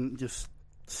off and just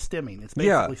stimming. It's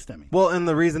basically stimming. Well, and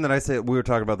the reason that I say we were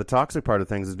talking about the toxic part of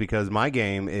things is because my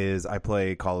game is I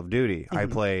play Call of Duty. I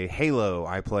play Halo.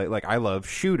 I love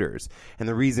shooters. And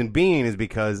the reason being is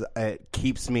because it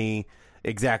keeps me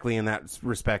exactly in that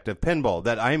respect of pinball,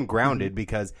 that I am grounded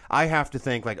because I have to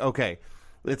think like, okay,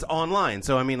 it's online.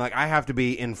 So, I mean, like, I have to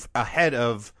be ahead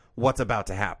of what's about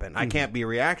to happen. I can't be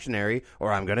reactionary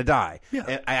or I'm going to die.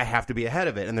 Yeah. I have to be ahead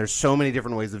of it. And there's so many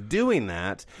different ways of doing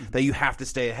that that you have to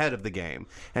stay ahead of the game.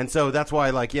 And so that's why,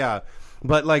 like,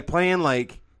 but like playing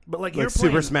like you're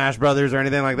Super Smash Brothers or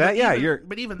anything like that.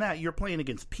 But even that, you're playing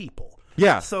against people.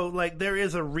 Yeah. So, like, there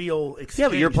is a real exchange. Yeah,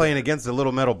 but you're playing against a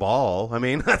little metal ball. I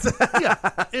mean, that's...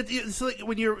 It's like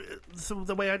when you're... So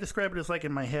the way I describe it is like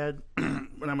in my head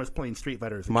when I was playing Street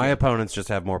Fighter. My opponents just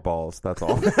have more balls. That's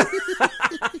all.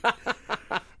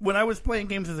 when I was playing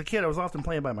games as a kid, I was often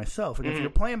playing by myself. And if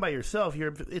you're playing by yourself,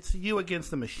 it's you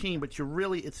against the machine, but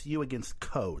it's you against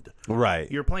code. Right.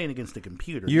 You're playing against a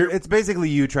computer. It's basically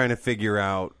you trying to figure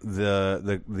out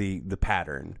the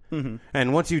pattern. Mm-hmm.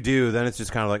 And once you do, then it's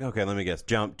just kind of like, okay, let me guess.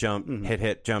 Jump, jump,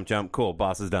 hit, jump, jump. Cool,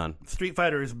 boss is done. Street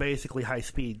Fighter is basically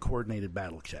high-speed coordinated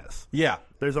battle chess. Yeah.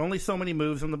 There's only so many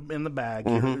moves in the bag.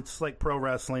 It's like pro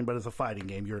wrestling, but it's a fighting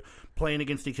game. You're playing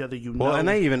against each other. Well, and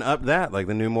they even upped that, like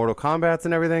the new Mortal Kombats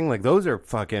and everything. Like those are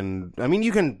fucking. I mean,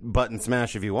 you can button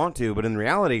smash if you want to, but in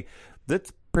reality,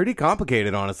 that's pretty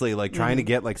complicated, honestly. Like trying to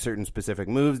get like certain specific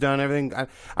moves done. Everything.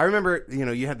 I remember,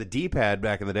 you had the D-pad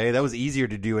back in the day. That was easier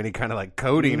to do any kind of like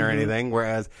coding or anything.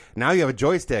 Whereas now you have a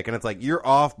joystick, and it's like you're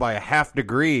off by a half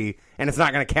degree, and it's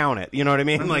not going to count it. You know what I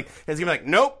mean? Like it's gonna be like,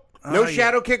 nope. No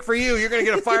shadow kick for you. You're going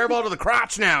to get a fireball to the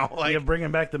crotch now. Like, you're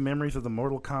bringing back the memories of the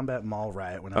Mortal Kombat mall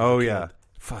riot when I was a kid.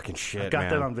 Fucking shit, I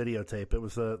got that on videotape. It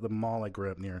was the mall I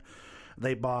grew up near.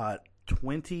 They bought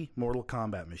 20 Mortal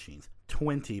Kombat machines.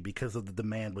 20 because of the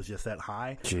demand was just that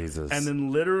high. Jesus. And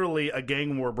then literally a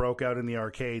gang war broke out in the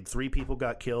arcade. 3 people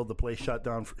got killed. The place shut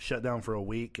down for a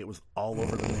week. It was all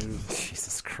over the news.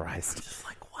 Jesus Christ. Just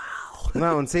like, wow.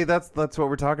 No, and see, that's what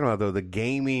we're talking about, though. The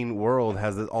gaming world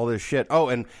has all this shit. Oh,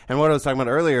 and what I was talking about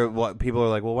earlier, what people are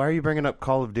like, well, why are you bringing up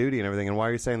Call of Duty and everything, and why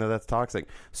are you saying that that's toxic?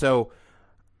 So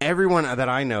everyone that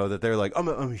I know that they're like, I'm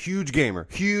a huge gamer,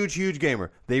 huge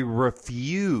gamer. They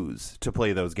refuse to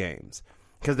play those games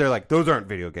because they're like, those aren't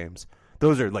video games.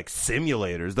 Those are like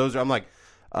simulators. I'm like,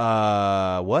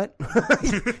 what?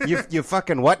 you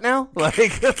fucking what now?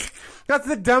 Like, that's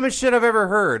the dumbest shit I've ever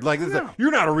heard. Like,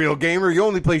 you're not a real gamer. You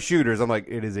only play shooters. I'm like,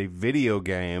 it is a video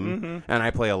game, and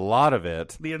I play a lot of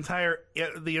it. The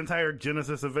entire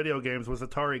genesis of video games was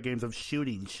Atari games of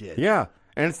shooting shit. Yeah.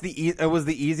 And it was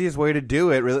the easiest way to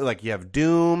do it, really. Like, you have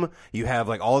Doom, you have,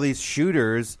 like, all these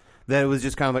shooters that it was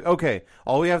just kind of like, okay,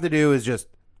 all we have to do is just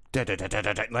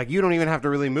like, you don't even have to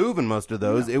really move in most of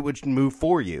those. It would move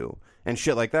for you and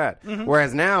shit like that.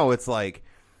 Whereas now it's like,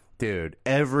 dude,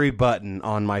 every button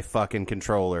on my fucking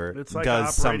controller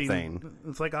does something.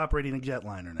 It's like operating a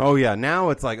jetliner now. Oh yeah, now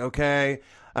it's like, okay.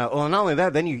 Well, not only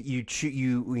that, then you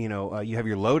have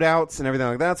your loadouts and everything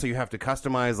like that. So you have to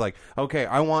customize, like, okay,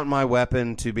 I want my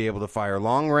weapon to be able to fire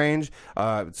long range.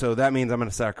 So that means I'm going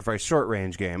to sacrifice short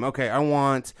range game. Okay, I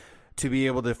want to be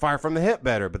able to fire from the hip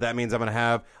better, but that means I'm going to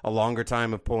have a longer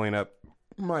time of pulling up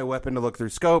my weapon to look through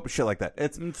scope, shit like that.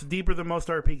 It's deeper than most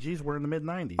RPGs were in the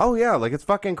mid-90s. Oh, yeah, like, it's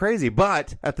fucking crazy.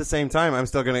 But at the same time, I'm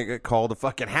still going to get called a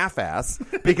fucking half-ass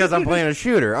because I'm playing a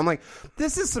shooter. I'm like,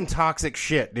 this is some toxic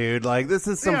shit, dude. Like, this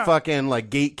is some fucking, like,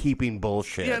 gatekeeping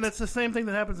bullshit. Yeah, and it's the same thing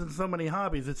that happens in so many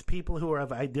hobbies. It's people who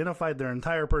have identified their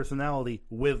entire personality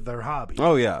with their hobby.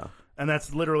 Oh, yeah. And that's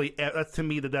to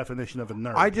me the definition of a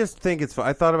nerd. I just think it's fun.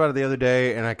 I thought about it the other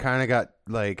day, and I kind of got,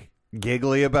 like,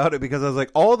 giggly about it because I was like,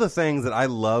 all the things that I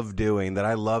love doing, that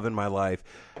I love in my life,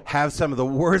 have some of the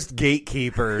worst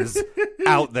gatekeepers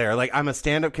out there. Like, I'm a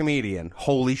stand-up comedian.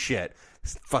 Holy shit.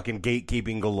 Fucking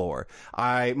gatekeeping galore.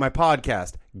 My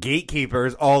podcast,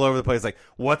 gatekeepers all over the place. Like,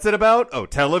 what's it about? Oh,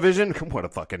 television? What a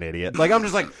fucking idiot. Like, I'm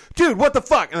just like, dude, what the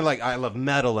fuck? And like, I love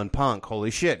metal and punk.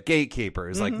 Holy shit.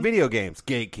 Gatekeepers. Like, video games,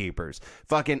 gatekeepers.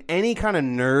 Fucking any kind of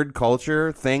nerd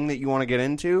culture thing that you want to get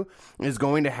into is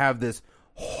going to have this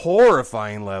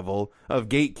horrifying level of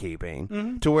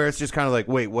gatekeeping to where it's just kind of like,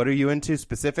 wait, what are you into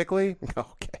specifically?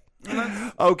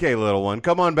 Okay, little one,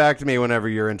 come on back to me whenever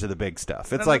you're into the big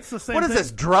stuff. It's like, what is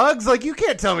this, drugs? Like, you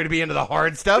can't tell me to be into the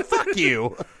hard stuff. Fuck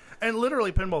you. And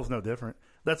literally, pinball's no different.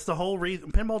 That's the whole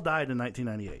reason. Pinball died in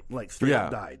 1998. Like, straight up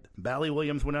died. Bally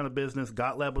Williams went out of business.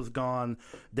 Gottlieb was gone.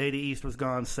 Data East was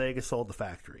gone. Sega sold the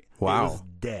factory. Wow. It was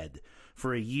dead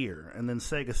for a year. And then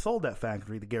Sega sold that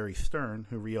factory to Gary Stern,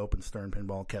 who reopened Stern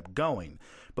Pinball, kept going.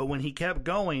 But when he kept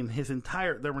going,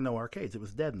 there were no arcades. It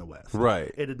was dead in the West.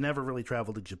 Right. It had never really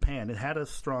traveled to Japan. It had a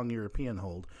strong European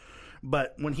hold.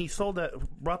 But when he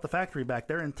brought the factory back,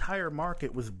 their entire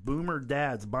market was boomer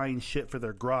dads buying shit for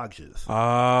their garages.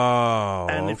 Oh,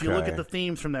 and if you look at the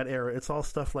themes from that era, it's all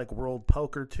stuff like World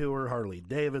Poker Tour, Harley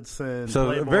Davidson, so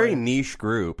Playboy. A very niche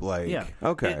group. Like, yeah,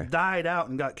 okay, it died out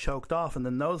and got choked off, and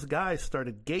then those guys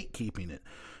started gatekeeping it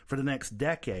for the next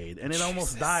decade, and it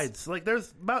almost died. So, like, there's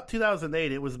about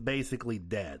 2008, it was basically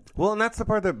dead. Well, and that's the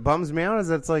part that bums me out, is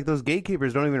that it's like those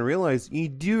gatekeepers don't even realize. You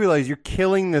do realize you're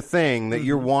killing the thing that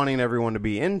you're wanting everyone to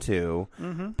be into,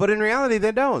 but in reality,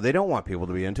 they don't. They don't want people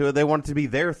to be into it. They want it to be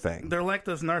their thing. They're like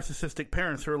those narcissistic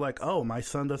parents who are like, "Oh, my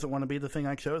son doesn't want to be the thing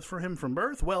I chose for him from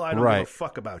birth. Well, I don't give a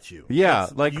fuck about you. Yeah,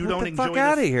 it's, like, you get don't the enjoy fuck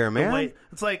out of here, man."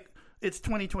 It's like, It's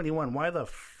 2021. Why the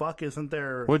fuck isn't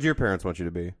there... What did your parents want you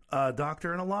to be? A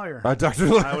doctor and a lawyer. A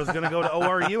doctor. I was going to go to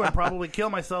ORU and probably kill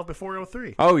myself before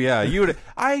 03. Oh, yeah. You would.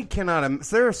 I cannot...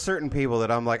 There are certain people that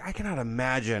I'm like, I cannot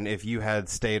imagine if you had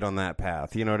stayed on that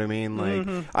path. You know what I mean?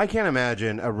 Like, I can't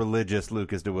imagine a religious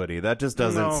Lucas DeWoody. That just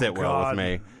doesn't sit well with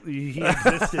me. He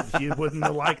existed. You wouldn't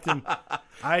have liked him.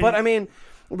 But, I mean...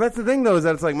 That's the thing, though, is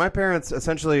that it's like my parents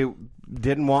essentially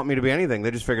didn't want me to be anything.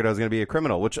 They just figured I was going to be a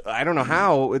criminal, which I don't know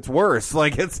how it's worse.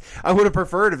 Like, I would have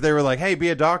preferred if they were like, hey, be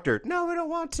a doctor. No, we don't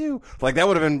want to. Like, that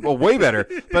would have been way better.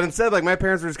 But instead, like, my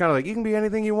parents were just kind of like, you can be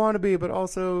anything you want to be, but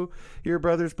also your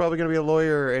brother's probably going to be a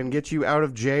lawyer and get you out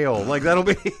of jail. Like, that'll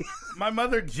be... My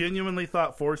mother genuinely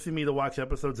thought forcing me to watch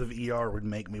episodes of ER would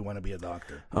make me want to be a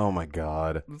doctor. Oh, my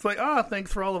God. It's like,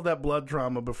 thanks for all of that blood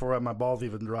trauma before my balls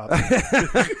even dropped.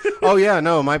 Oh, yeah,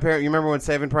 no, my parents... You remember when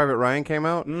Saving Private Ryan came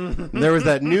out? There was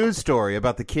that news story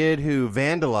about the kid who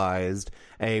vandalized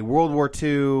a World War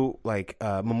II, like,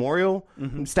 memorial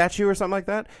statue or something like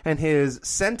that, and his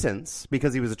sentence,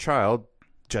 because he was a child,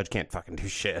 judge can't fucking do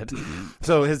shit,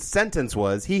 so his sentence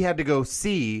was he had to go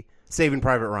see Saving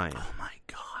Private Ryan. Oh, my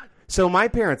God. So my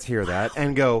parents hear that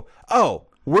and go, oh,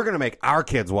 we're going to make our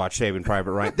kids watch Saving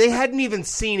Private Ryan. They hadn't even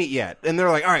seen it yet. And they're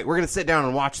like, all right, we're going to sit down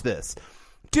and watch this.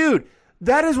 Dude,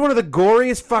 that is one of the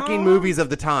goriest fucking movies of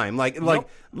the time. Like,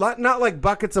 not like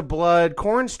buckets of blood,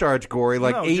 cornstarch gory,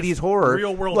 like 80s horror.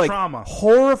 Real world like, trauma.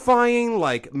 Horrifying,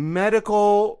 like,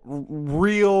 medical,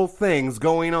 real things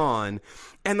going on.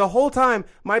 And the whole time,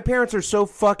 my parents are so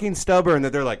fucking stubborn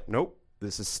that they're like, nope,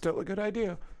 this is still a good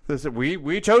idea.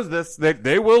 We chose this.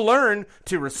 They will learn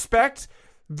to respect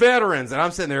veterans. And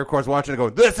I'm sitting there, of course, watching and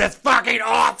going, this is fucking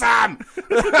awesome!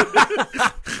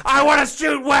 I want to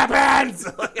shoot weapons!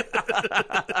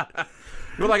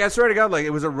 But, like, I swear to God, like, it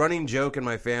was a running joke in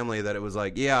my family that it was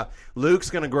like, yeah, Luke's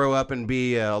going to grow up and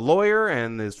be a lawyer,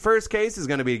 and his first case is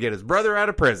going to be to get his brother out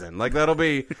of prison. Like, that'll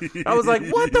be... I was like,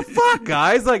 what the fuck,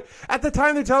 guys? Like, at the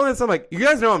time they're telling us, I'm like, you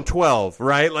guys know I'm 12,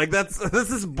 right? Like, this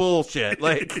is bullshit.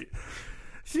 Like...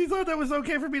 She thought that was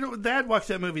okay for me to... Dad watched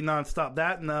that movie nonstop.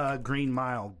 That and Green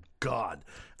Mile. God.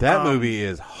 That movie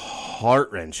is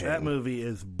heart-wrenching. That movie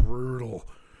is brutal.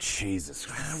 Jesus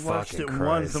I watched it Christ.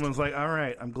 once. Someone's like, all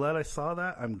right, I'm glad I saw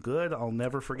that. I'm good. I'll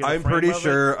never forget I'm pretty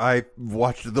sure I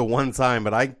watched it the one time,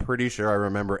 but I'm pretty sure I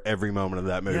remember every moment of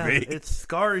that movie. Yeah, it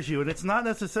scars you, and it's not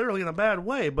necessarily in a bad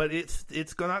way, but it's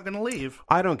not going to leave.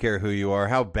 I don't care who you are,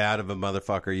 how bad of a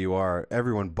motherfucker you are.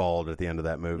 Everyone bawled at the end of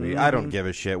that movie. I don't give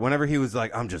a shit. Whenever he was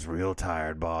like, I'm just real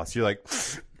tired, boss, you're like...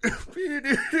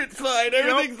 It's fine.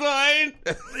 Everything's fine.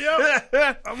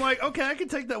 Yep. I'm like, okay, I can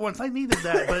take that once. I needed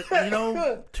that,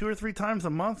 but 2 or 3 times a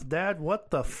month, Dad,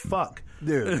 what the fuck,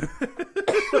 dude?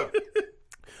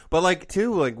 But like,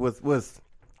 too, like with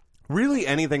really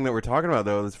anything that we're talking about,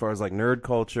 though, as far as like nerd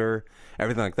culture,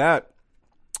 everything like that,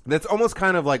 that's almost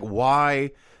kind of like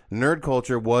why nerd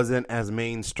culture wasn't as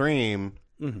mainstream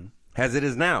as it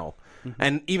is now,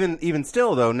 and even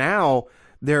still, though, now.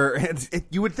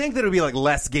 You would think that it would be like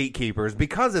less gatekeepers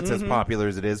because it's as popular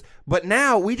as it is, but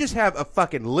now we just have a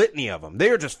fucking litany of them. They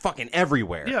are just fucking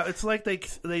everywhere. Yeah, it's like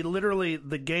they literally,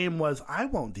 the game was, I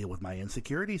won't deal with my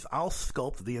insecurities. I'll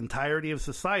sculpt the entirety of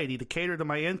society to cater to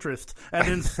my interests and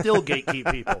then still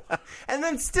gatekeep people. And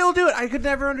then still do it. I could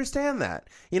never understand that.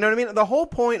 You know what I mean? The whole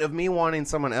point of me wanting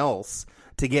someone else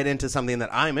to get into something that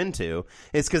I'm into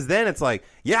is because then it's like,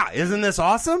 yeah, isn't this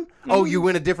awesome? Oh, you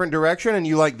went a different direction and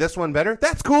you like this one better?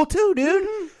 That's cool too, dude.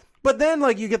 But then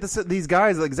like you get these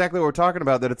guys, like, exactly what we're talking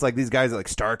about, that it's like these guys at like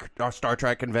Star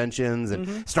Trek conventions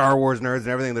and Star Wars nerds and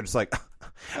everything. They're just like,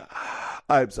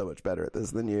 I'm so much better at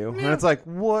this than you. Yeah. And it's like,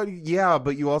 what? Yeah,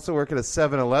 but you also work at a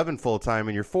 7-Eleven full time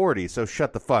and you're 40, so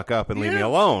shut the fuck up and leave me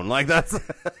alone. Like, that's...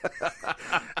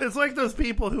 It's like those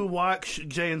people who watch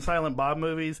Jay and Silent Bob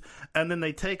movies and then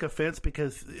they take offense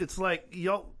because it's like,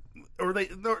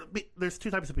 there's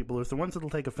 2 types of people. There's the ones that'll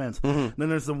take offense. Then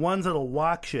there's the ones that'll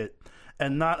watch it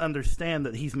and not understand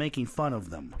that he's making fun of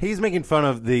them. He's making fun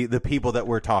of the people that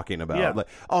we're talking about. Yeah. Like,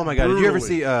 oh my God, Brutally. Did you ever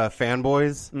see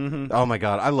Fanboys? Oh my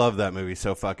God, I love that movie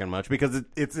so fucking much because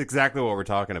it's exactly what we're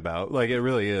talking about. Like, it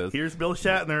really is. Here's Bill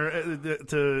Shatner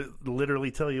to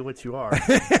literally tell you what you are.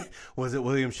 Was it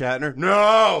William Shatner?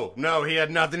 No, he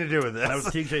had nothing to do with this. That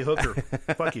was T.J. Hooker.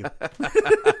 Fuck you.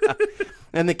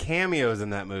 And the cameos in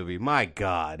that movie, my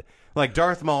God. Like,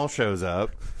 Darth Maul shows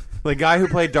up. The guy who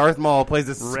played Darth Maul plays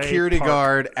a security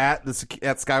guard at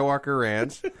Skywalker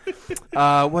Ranch.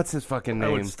 What's his fucking name?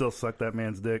 I would still suck that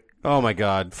man's dick. Oh my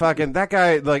god, fucking that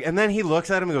guy! Like, and then he looks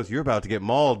at him and goes, "You're about to get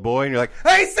mauled, boy." And you're like,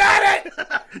 "He said it!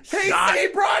 He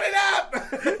brought it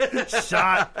up!"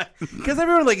 Shot. Because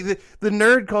everyone like the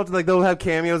nerd culture, like they'll have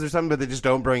cameos or something, but they just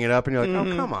don't bring it up, and you're like,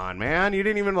 "Oh, come on, man! You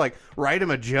didn't even like write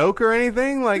him a joke or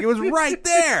anything. Like it was right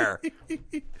there."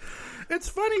 It's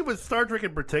funny with Star Trek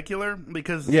in particular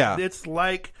because it's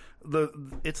like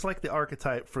the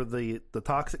archetype for the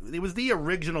toxic. It was the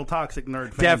original toxic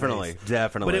nerd fan definitely.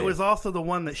 But it was also the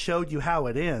one that showed you how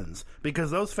it ends because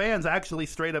those fans actually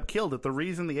straight up killed it. The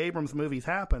reason the Abrams movies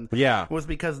happened was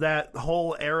because that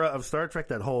whole era of Star Trek,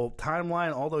 that whole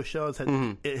timeline, all those shows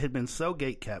it had been so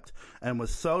gatekept and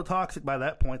was so toxic by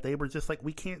that point. They were just like,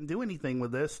 we can't do anything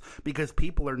with this because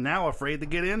people are now afraid to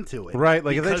get into it. Right,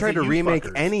 like if they tried to remake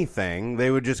anything,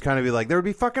 they would just kind of be like, there would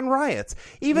be fucking riots.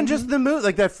 Even just the movie,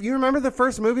 like that. You remember the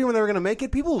first movie when they were going to make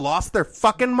it? People lost their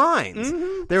fucking minds.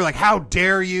 They were like, how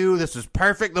dare you? This is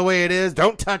perfect the way it is.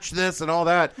 Don't touch this and all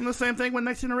that. And the same thing when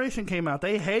Next Generation came out.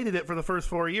 They hated it for the first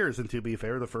 4 years. And to be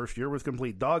fair, the first year was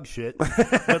complete dog shit.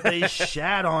 But they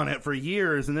shat on it for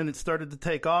years. And then it started to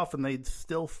take off and they'd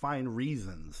still find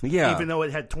reasons. Yeah. Even though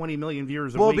it had 20 million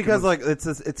viewers a week. Well, because like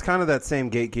it's kind of that same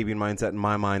gatekeeping mindset in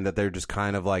my mind that they're just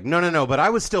kind of like, no, but I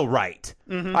was still right.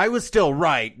 I was still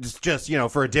right. Just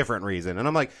for a different reason. And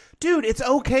I'm like, dude, it's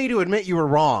okay to admit you were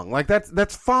wrong. Like,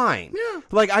 that's fine. Yeah.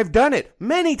 Like, I've done it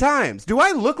many times. Do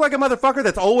I look like a motherfucker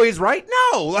that's always right?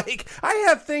 No. Like, I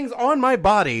have things on my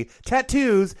body,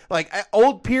 tattoos, like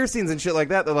old piercings and shit like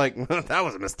that. They're like, that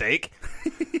was a mistake.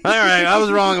 All right, I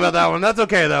was wrong about that one. That's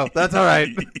okay, though. That's all right.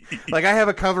 Like, I have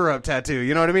a cover-up tattoo.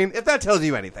 You know what I mean? If that tells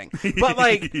you anything. But,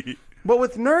 like... But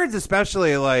with nerds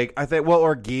especially, like, I think,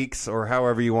 or geeks, or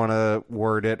however you want to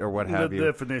word it, or what have you. The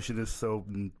definition is so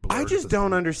blurred. I just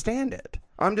don't understand it.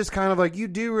 I'm just kind of like, you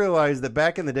do realize that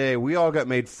back in the day, we all got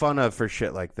made fun of for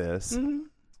shit like this.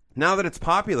 Now that it's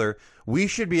popular, we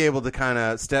should be able to kind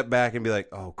of step back and be like,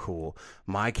 oh, cool.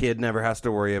 My kid never has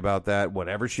to worry about that.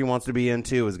 Whatever she wants to be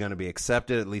into is going to be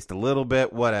accepted at least a little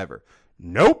bit, whatever.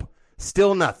 Nope.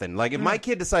 Still nothing. Like, if my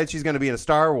kid decides she's going to be into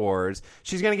Star Wars,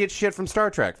 she's going to get shit from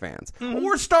Star Trek fans.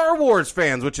 Or Star Wars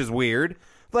fans, which is weird.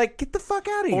 Like, get the fuck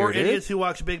out of here, Or idiots who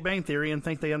watch Big Bang Theory and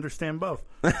think they understand both.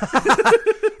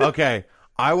 Okay.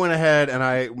 I went ahead and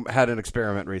I had an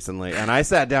experiment recently, and I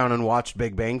sat down and watched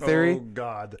Big Bang Theory. Oh,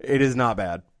 God. It is not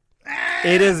bad.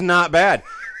 It is not bad.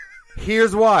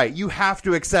 Here's why. You have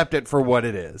to accept it for what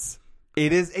it is.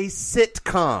 It is a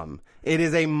sitcom. It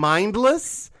is a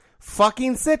mindless...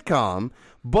 fucking sitcom,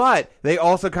 but they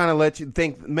also kind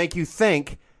of make you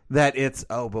think that it's,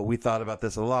 but we thought about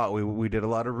this a lot. We did a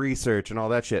lot of research and all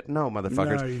that shit. No,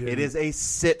 motherfuckers. No, it is a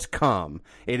sitcom.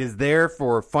 It is there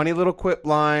for funny little quip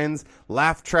lines,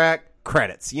 laugh track,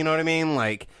 credits. You know what I mean?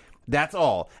 Like, that's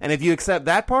all. And if you accept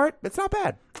that part, it's not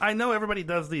bad. I know everybody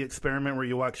does the experiment where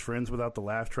you watch Friends without the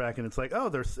laugh track, and it's like,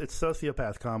 it's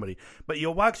sociopath comedy. But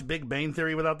you'll watch Big Bang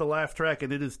Theory without the laugh track,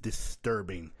 and it is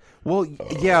disturbing. Well,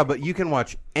 yeah, but you can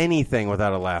watch anything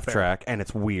without a laugh track, and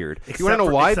it's weird. You want to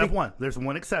know why? Except one. There's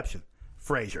one exception.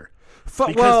 Frasier.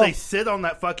 Because they sit on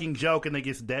that fucking joke, and they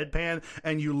get deadpan,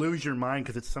 and you lose your mind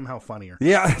because it's somehow funnier.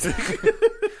 Yeah.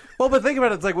 Well, but think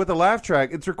about it. It's like with the laugh track,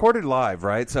 it's recorded live,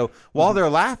 right? So while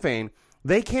they're laughing,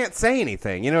 they can't say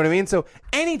anything. You know what I mean? So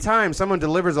anytime someone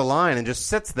delivers a line and just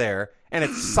sits there and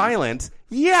it's silent,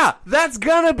 yeah, that's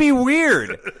gonna be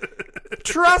weird.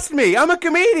 Trust me, I'm a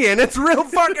comedian. It's real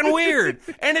fucking weird.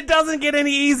 And it doesn't get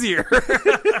any easier.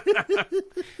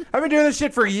 I've been doing this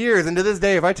shit for years, and to this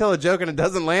day, if I tell a joke and it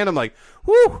doesn't land, I'm like,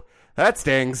 whew, that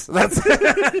stings. But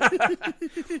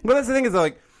that's the thing is,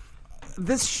 like,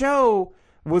 this show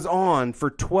was on for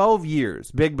 12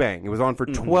 years. Big Bang. It was on for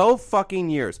 12 fucking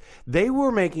years. They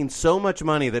were making so much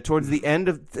money that towards the end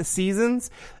of the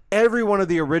seasons, every one of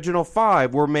the original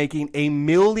 5 were making $1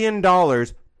 million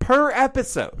per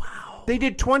episode. Wow. They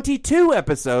did 22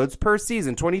 episodes per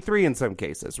season, 23 in some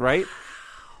cases, right?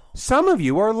 Some of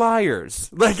you are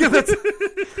liars. Like, that's,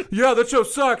 yeah, that show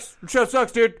sucks. That show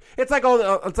sucks, dude. It's like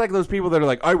it's like those people that are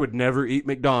like, I would never eat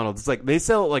McDonald's. It's like they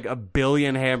sell like 1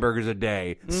 billion hamburgers a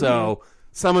day. So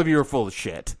some of you are full of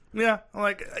shit. Yeah,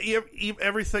 like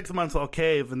every 6 months I'll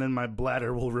cave, and then my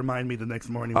bladder will remind me the next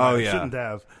morning I shouldn't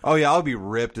have. Oh, yeah, I'll be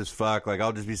ripped as fuck. Like,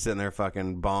 I'll just be sitting there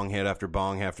fucking bong hit after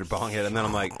bong after bong hit, and then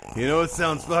I'm like, you know what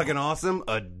sounds fucking awesome?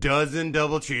 12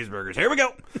 double cheeseburgers. Here we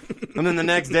go. And then the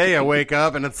next day I wake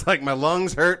up, and it's like my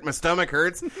lungs hurt, my stomach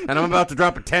hurts, and I'm about to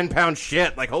drop a 10-pound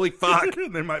shit. Like, holy fuck.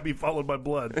 They might be followed by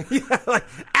blood. Yeah, like,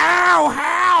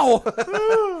 ow,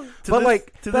 how?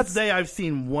 To this day, I've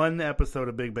seen one episode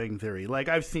of Big Bang Theory. Like,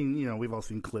 I've seen, we've all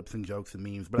seen clips and jokes and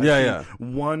memes, but I've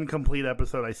seen one complete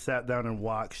episode I sat down and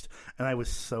watched, and I was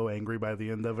so angry by the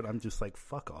end of it. I'm just like,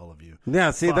 fuck all of you.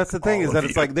 Yeah, see, that's the thing, is that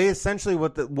it's like, they essentially,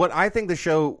 what I think the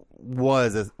show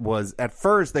was at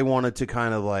first, they wanted to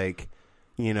kind of like,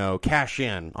 cash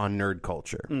in on nerd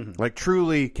culture. Mm-hmm. Like,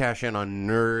 truly cash in on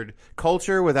nerd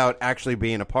culture without actually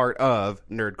being a part of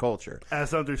nerd culture.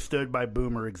 As understood by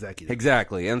boomer executives.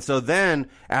 Exactly. And so then,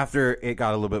 after it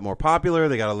got a little bit more popular,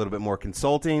 they got a little bit more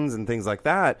consultings and things like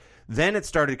that, then it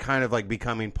started kind of like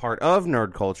becoming part of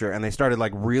nerd culture, and they started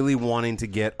like really wanting to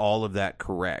get all of that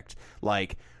correct.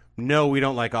 Like, no, we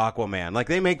don't like Aquaman. Like,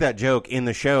 they make that joke in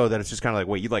the show that it's just kind of like,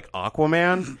 wait, you like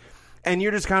Aquaman? And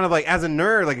you're just kind of like, as a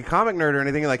nerd, like a comic nerd or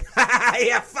anything, you're like,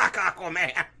 yeah, fuck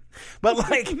Aquaman. But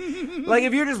like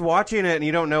if you're just watching it and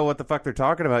you don't know what the fuck they're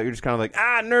talking about, you're just kind of like,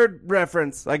 nerd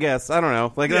reference, I guess. I don't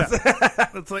know. Like, that's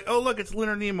it's like, oh, look, it's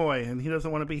Leonard Nimoy, and he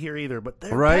doesn't want to be here either, but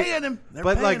they're paying him.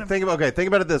 Think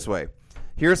about it this way.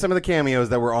 Here are some of the cameos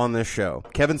that were on this show.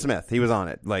 Kevin Smith, he was on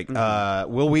it. Like,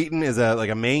 Will Wheaton is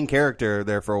a main character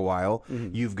there for a while.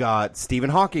 Mm-hmm. You've got Stephen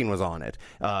Hawking was on it.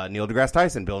 Neil deGrasse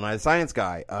Tyson, Bill Nye the Science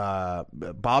Guy.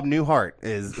 Bob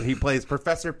Newhart he plays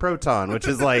Professor Proton, which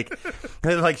is like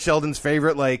Sheldon's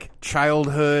favorite like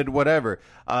childhood whatever.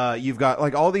 You've got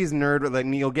like all these like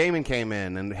Neil Gaiman came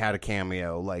in and had a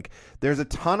cameo. Like, there's a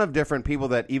ton of different people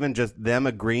that even just them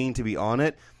agreeing to be on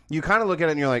it. You kind of look at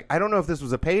it and you're like, I don't know if this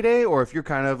was a payday or if you're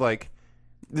kind of like,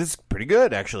 this is pretty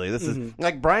good, actually. This is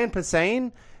like Brian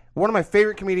Posehn, one of my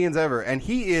favorite comedians ever, and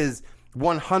he is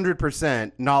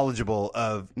 100% knowledgeable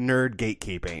of nerd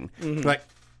gatekeeping. Mm-hmm. Like,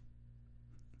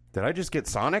 did I just get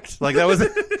Sonicked? Like, that was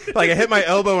like I hit my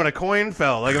elbow and a coin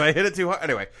fell. Like, if I hit it too hard.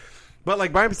 Anyway. But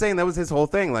like Brian Posehn, that was his whole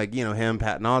thing. Like, him,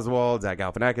 Patton Oswalt, Zach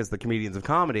Galifianakis, the comedians of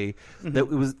comedy, that it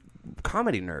was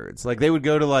comedy nerds. Like, they would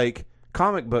go to like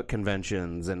comic book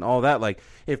conventions and all that. Like,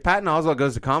 if Patton Oswalt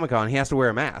goes to Comic-Con, he has to wear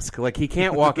a mask. Like, he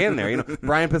can't walk in there.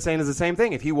 Brian Posehn is the same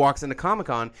thing. If he walks into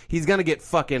Comic-Con, he's going to get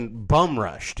fucking bum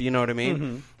rushed. You know what I mean?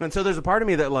 Mm-hmm. And so there's a part of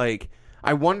me that, like,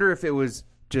 I wonder if it was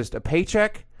just a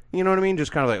paycheck. You know what I mean?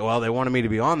 Just kind of like, well, they wanted me to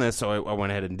be on this, so I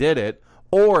went ahead and did it.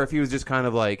 Or if he was just kind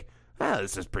of like,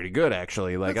 this is pretty good,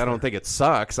 actually. Like, I don't think it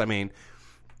sucks. I mean,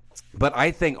 but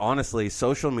I think, honestly,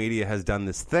 social media has done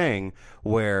this thing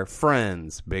where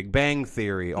Friends, Big Bang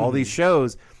Theory, all these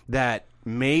shows that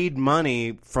made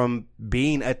money from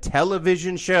being a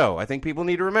television show. I think people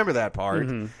need to remember that part.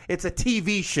 Mm-hmm. It's a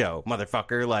TV show,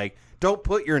 motherfucker. Like, don't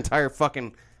put your entire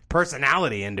fucking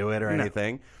personality into it or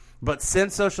anything. But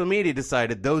since social media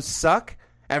decided those suck,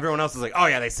 everyone else is like, oh,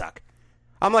 yeah, they suck.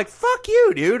 I'm like, fuck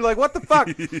you, dude. Like, what the fuck?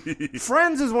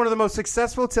 Friends is one of the most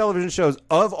successful television shows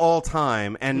of all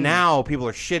time, and now people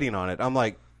are shitting on it. I'm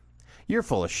like, you're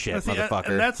full of shit, motherfucker.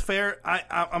 And that's fair.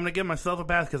 I'm going to give myself a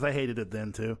pass because I hated it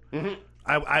then, too.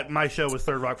 Mm-hmm. My show was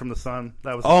Third Rock from the Sun.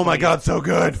 That was my God, so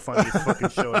good. Funniest fucking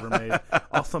show ever made.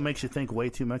 Also makes you think way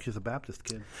too much as a Baptist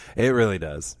kid. It really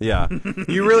does. Yeah.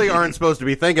 You really aren't supposed to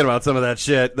be thinking about some of that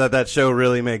shit that show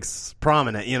really makes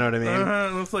prominent. You know what I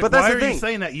mean? It's like, but why are you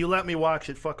saying that? You let me watch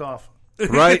it. Fuck off.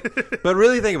 Right? But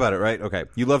really think about it, right? Okay.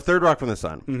 You love Third Rock from the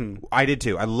Sun. Mm-hmm. I did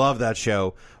too. I love that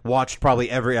show. Watched probably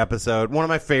every episode. One of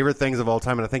my favorite things of all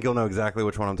time, and I think you'll know exactly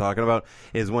which one I'm talking about,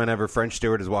 is whenever French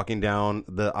Stewart is walking down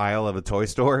the aisle of a toy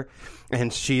store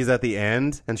and she's at the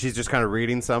end and she's just kind of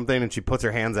reading something and she puts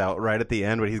her hands out right at the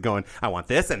end, but he's going, I want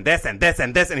this and this and this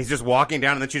and this, and he's just walking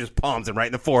down and then she just palms him right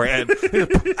in the forehead.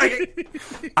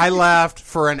 I laughed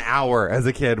for an hour as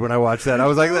a kid when I watched that. I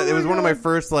was like, it was one of my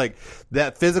first, like,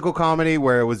 that physical comedy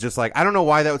where it was just like, I don't know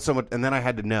why that was so much, and then I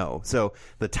had to know. So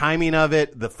the timing of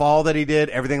it, the fall that he did,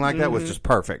 everything like that was just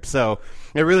perfect. So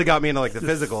it really got me into like the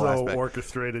physical aspect.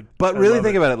 Orchestrated. But really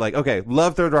think about it, like, okay,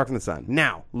 love Third Rock from the Sun.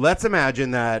 Now, let's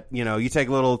imagine that, you take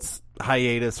a little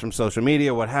hiatus from social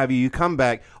media, what have you, you come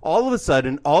back, all of a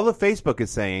sudden, all of Facebook is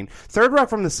saying, Third Rock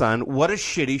from the Sun, what a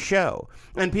shitty show.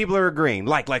 And people are agreeing,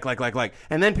 like.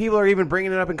 And then people are even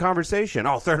bringing it up in conversation.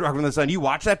 Oh, Third Rock from the Sun, you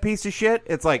watch that piece of shit?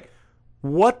 It's like,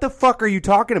 what the fuck are you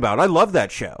talking about? I love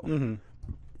that show. Mm-hmm.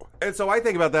 And so I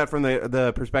think about that from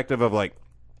the perspective of like,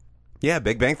 yeah,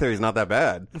 Big Bang Theory is not that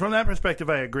bad. From that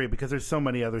perspective, I agree, because there's so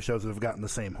many other shows that have gotten the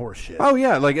same horse shit. Oh,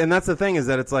 yeah. Like, and that's the thing is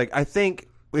that it's like, I think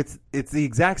it's the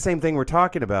exact same thing we're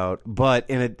talking about, but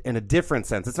in a different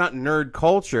sense. It's not nerd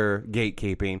culture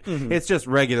gatekeeping. Mm-hmm. It's just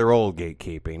regular old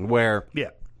gatekeeping where,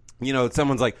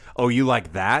 someone's like, oh, you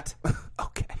like that?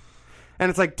 Okay. And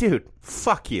it's like, dude,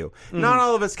 fuck you. Not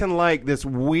all of us can like this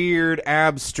weird,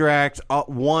 abstract,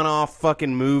 one-off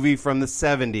fucking movie from the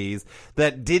 70s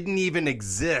that didn't even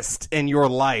exist in your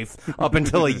life up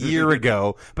until a year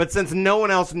ago. But since no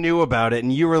one else knew about it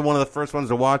and you were one of the first ones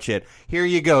to watch it, here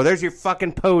you go. There's your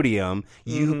fucking podium,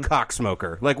 you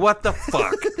cocksmoker. Like, what the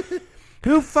fuck?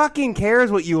 Who fucking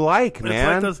cares what you like, man? It's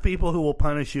like those people who will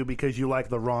punish you because you like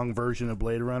the wrong version of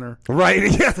Blade Runner. Right.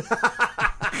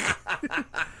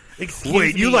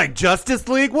 Excuse me. You like Justice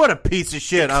League? What a piece of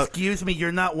shit. Excuse me,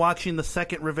 you're not watching the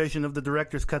second revision of the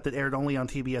director's cut that aired only on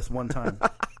TBS one time.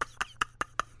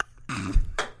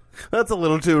 That's a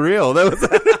little too real.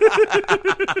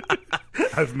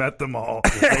 I've met them all.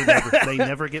 They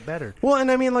never get better. Well, and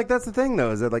I mean, like, that's the thing,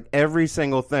 though, is that, like, every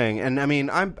single thing, and I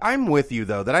mean, I'm with you,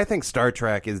 though, that I think Star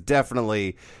Trek is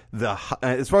definitely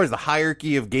as far as the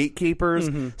hierarchy of gatekeepers,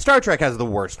 Star Trek has the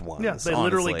worst ones. Yeah, they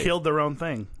literally killed their own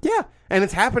thing. Yeah, and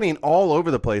it's happening all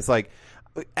over the place, like.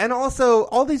 And also,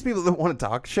 all these people that want to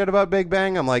talk shit about Big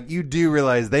Bang, I'm like, you do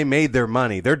realize they made their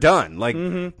money. They're done. Like,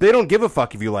 they don't give a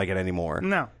fuck if you like it anymore.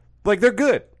 No. Like, they're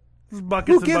good.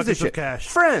 Buckets Who gives a shit? Of cash.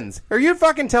 Friends. Are you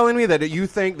fucking telling me that you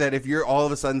think that if you're all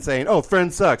of a sudden saying, oh,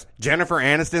 Friends sucks, Jennifer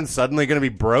Aniston's suddenly going to be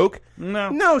broke? No.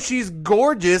 No, she's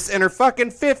gorgeous in her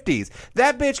fucking 50s.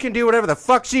 That bitch can do whatever the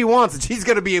fuck she wants, and she's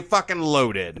going to be fucking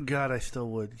loaded. God, I still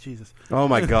would. Jesus. Oh,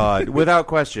 my God. Without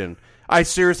question. I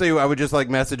would just like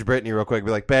message Brittany real quick,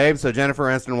 be like, babe, so Jennifer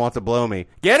Aniston wants to blow me.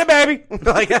 Get it, baby.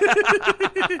 Like,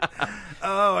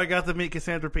 oh, I got to meet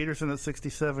Cassandra Peterson at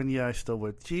 67. Yeah, I still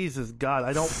would. Jesus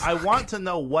God, I want to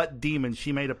know what demon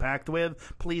she made a pact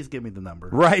with. Please give me the number.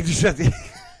 Right. It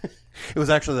was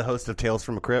actually the host of Tales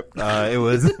from a Crypt. It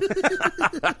was.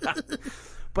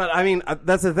 But I mean,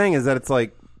 that's the thing, is that it's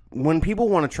like when people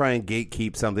want to try and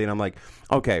gatekeep something, I'm like,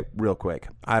 okay, real quick.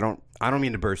 I don't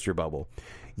mean to burst your bubble.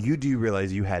 You do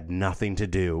realize you had nothing to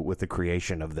do with the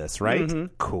creation of this, right?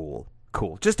 Cool.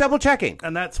 Just double checking.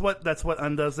 And that's what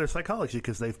undoes their psychology,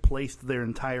 because they've placed their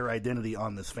entire identity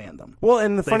on this fandom. Well,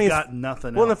 and the funniest got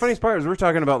nothing. Well, and the funniest part is we're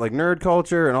talking about like nerd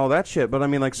culture and all that shit, but I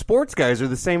mean, like, sports guys are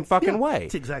the same fucking way.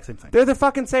 It's the exact same thing. They're the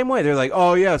fucking same way. They're like,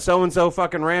 oh yeah, so and so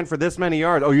fucking ran for this many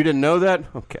yards. Oh, you didn't know that?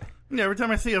 Okay. Yeah, every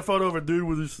time I see a photo of a dude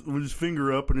with his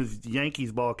finger up and his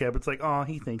Yankees ball cap, it's like, oh,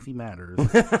 he thinks he matters.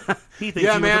 He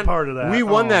thinks he was a part of that. We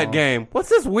won that game. What's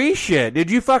this we shit? Did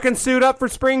you fucking suit up for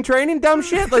spring training? Dumb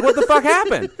shit. Like, what the fuck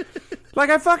happened? Like,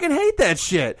 I fucking hate that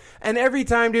shit. And every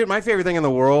time, dude, my favorite thing in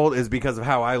the world is because of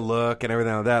how I look and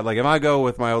everything like that. Like, if I go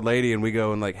with my old lady and we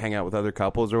go and, like, hang out with other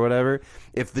couples or whatever,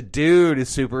 if the dude is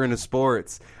super into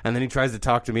sports and then he tries to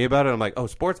talk to me about it, I'm like, oh,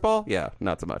 sports ball? Yeah,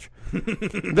 not so much.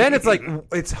 Then it's like,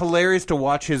 it's hilarious to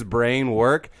watch his brain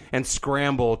work and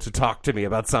scramble to talk to me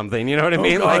about something. You know what I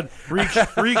mean? God.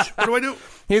 Like, reach. What do I do?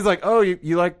 He's like, oh,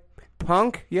 you like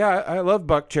punk? Yeah, I love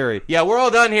Buck Cherry. Yeah, we're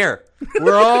all done here.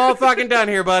 We're all fucking done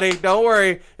here, buddy. Don't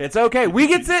worry. It's okay. We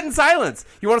can sit in silence.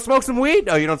 You want to smoke some weed?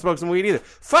 Oh, you don't smoke some weed either.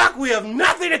 Fuck, we have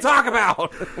nothing to talk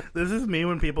about. This is me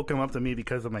when people come up to me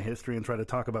because of my history and try to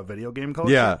talk about video game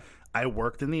culture. Yeah. I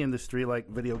worked in the industry, like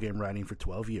video game writing, for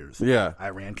 12 years. Yeah. I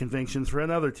ran conventions for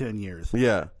another 10 years.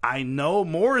 Yeah. I know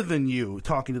more than you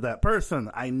talking to that person.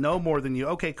 I know more than you.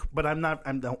 Okay, but I'm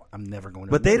never going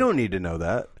to. But they don't need to know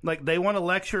that. Like, they want to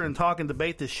lecture and talk and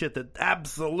debate this shit that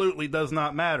absolutely does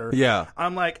not matter. Yeah.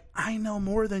 I'm like, I know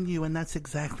more than you, and that's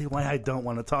exactly why I don't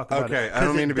want to talk about it. Okay, I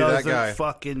don't mean to be that guy. It doesn't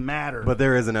fucking matter. But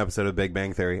there is an episode of Big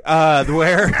Bang Theory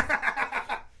where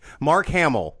Mark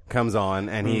Hamill comes on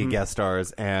and he guest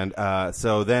stars, and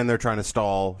so then they're trying to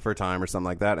stall for time or something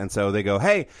like that, and so they go,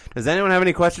 hey, does anyone have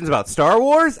any questions about Star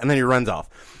Wars? And then he runs off.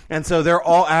 And so they're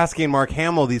all asking Mark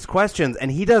Hamill these questions,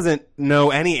 and he doesn't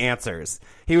know any answers.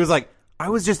 He was like, I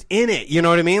was just in it, you know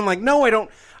what I mean? Like, no,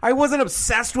 I wasn't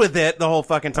obsessed with it the whole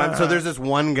fucking time. So there's this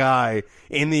one guy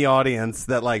in the audience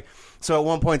that, like, so at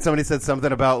one point somebody said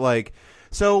something about, like,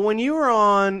 so when you were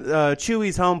on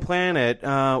Chewie's home planet,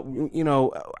 you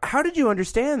know, how did you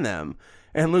understand them?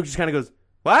 And Luke just kind of goes,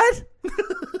 what?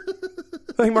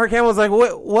 Like, Mark Hamill's like,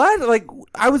 what? Like,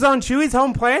 I was on Chewie's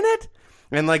home planet?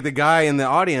 And, like, the guy in the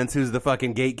audience who's the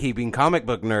fucking gatekeeping comic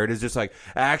book nerd is just like,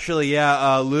 actually,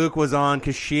 yeah, Luke was on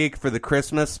Kashyyyk for the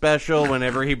Christmas special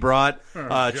whenever he brought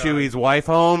Chewie's wife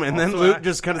home. And then Luke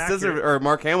just kind of sits there, or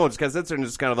Mark Hamill just kind of sits there and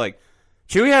just kind of like,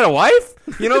 Chewie had a wife?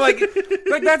 You know, like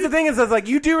that's the thing is, like,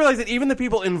 you do realize that even the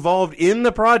people involved in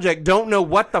the project don't know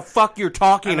what the fuck you're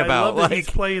talking about. I love that he's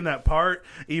playing that part,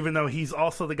 even though he's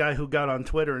also the guy who got on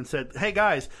Twitter and said, hey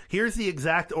guys, here's the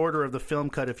exact order of the film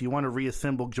cut if you want to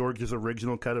reassemble George's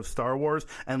original cut of Star Wars,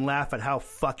 and laugh at how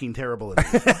fucking terrible it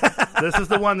is. This is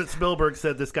the one that Spielberg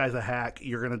said, this guy's a hack,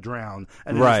 you're going to drown.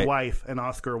 And then his wife, an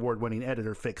Oscar award-winning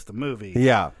editor, fixed the movie.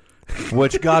 Yeah.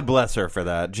 Which, God bless her for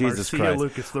that. Jesus Marcia Christ.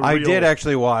 Lucas, I did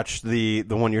actually watch the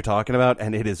one you're talking about,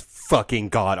 and it is fucking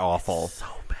god-awful. So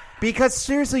bad. Because,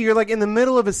 seriously, you're, like, in the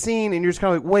middle of a scene, and you're just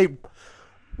kind of like, wait,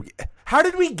 how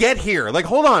did we get here? Like,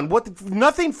 hold on.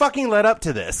 Nothing fucking led up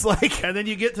to this. Like, and then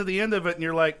you get to the end of it, and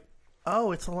you're like,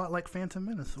 oh, it's a lot like Phantom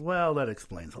Menace. Well, that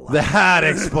explains a lot. That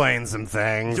explains some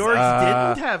things. George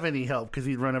didn't have any help because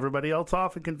he'd run everybody else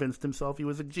off and convinced himself he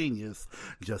was a genius,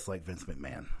 just like Vince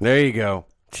McMahon. There you go.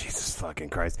 Jesus fucking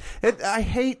Christ. I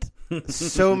hate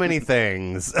so many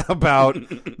things about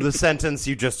the sentence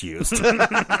you just used.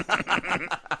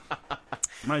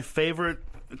 My favorite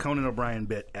Conan O'Brien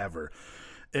bit ever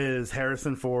is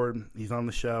Harrison Ford. He's on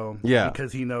the show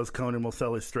because he knows Conan will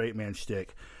sell his straight man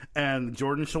shtick. And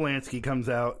Jordan Shalansky comes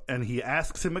out and he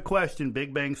asks him a question,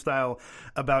 Big Bang style,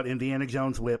 about Indiana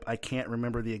Jones' whip. I can't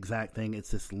remember the exact thing.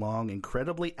 It's this long,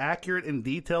 incredibly accurate and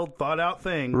detailed, thought out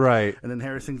thing. Right. And then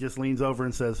Harrison just leans over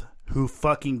and says, who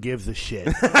fucking gives a shit?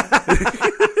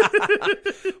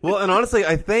 Well, and honestly,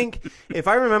 I think, if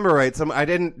I remember right, I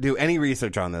didn't do any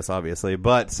research on this, obviously,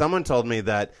 but someone told me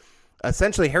that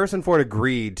essentially Harrison Ford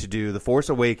agreed to do The Force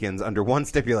Awakens under one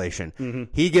stipulation. Mm-hmm.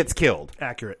 He gets killed.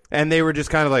 Accurate. And they were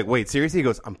just kind of like, wait, seriously? He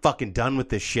goes, I'm fucking done with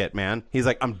this shit, man. He's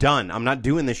like, I'm done. I'm not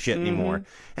doing this shit anymore.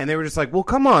 And they were just like, well,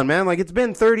 come on, man. Like, it's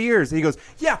been 30 years. And he goes,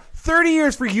 yeah, 30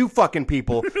 years for you fucking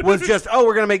people was just, oh,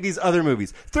 we're going to make these other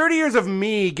movies. 30 years of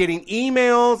me getting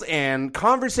emails and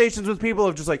conversations with people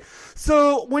of just like,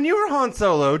 so when you were Han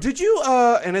Solo, did you,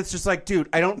 and it's just like, dude,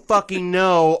 I don't fucking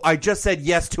know. I just said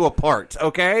yes to a part,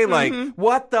 okay? Like,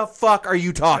 what the fuck are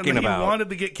you talking about? He wanted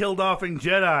to get killed off in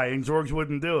Jedi, and George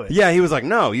wouldn't do it. Yeah, he was like,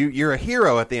 no, you're a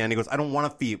hero at the end. He goes, I don't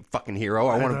want to be a fucking hero.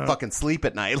 I want to fucking sleep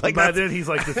at night. Like, by then, he's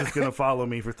like, this is going to follow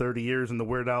me for 30 years, and the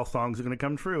Weird Al songs are going to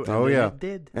come true. And then it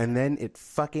did. And then it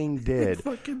fucking did. It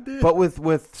fucking did. But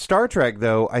with Star Trek,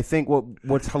 though, I think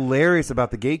what's hilarious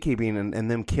about the gatekeeping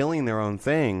and them killing their own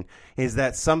thing is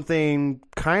that something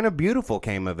kind of beautiful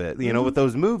came of it, you know, with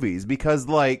those movies. Because,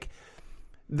 like,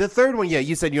 the third one, yeah,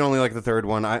 you said you only like the third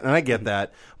one, and I get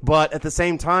that. But at the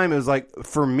same time, it was like,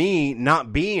 for me,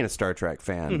 not being a Star Trek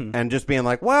fan and just being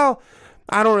like, well,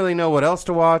 I don't really know what else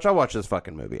to watch. I'll watch this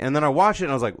fucking movie. And then I watched it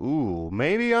and I was like, ooh,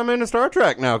 maybe I'm into Star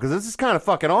Trek now because this is kind of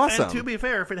fucking awesome. And to be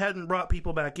fair, if it hadn't brought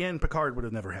people back in, Picard would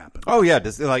have never happened. Oh, yeah.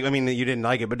 Like, I mean, you didn't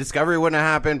like it, but Discovery wouldn't have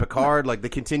happened. Picard, like the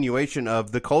continuation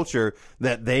of the culture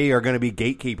that they are going to be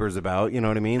gatekeepers about. You know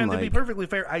what I mean? And to be perfectly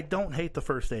fair, I don't hate the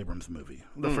first Abrams movie.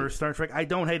 The first Star Trek. I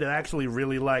don't hate it. I actually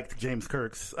really liked James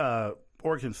Kirk's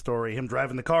origin story, him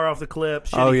driving the car off the cliff,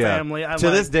 shitty family.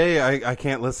 To this day, I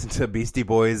can't listen to Beastie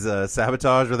Boys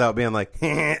Sabotage without being like,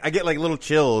 I get like little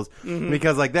chills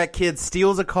because like that kid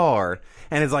steals a car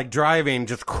and is like driving,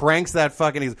 just cranks that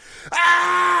fucking, he's,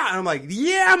 ah! And I'm like,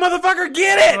 yeah, motherfucker,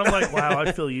 get it! And I'm like, wow,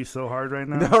 I feel you so hard right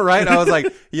now. No, right? I was like,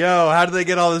 yo, how did they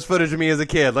get all this footage of me as a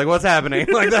kid? Like, what's happening?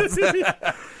 Like, that's,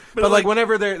 but like,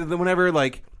 whenever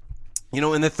like, you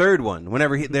know, in the third one,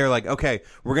 whenever they're like, okay,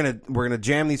 we're gonna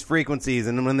jam these frequencies,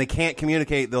 and when they can't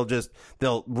communicate,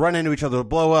 they'll run into each other, they'll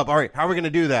blow up. All right, how are we gonna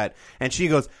do that? And she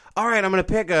goes, all right, I'm gonna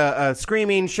pick a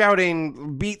screaming,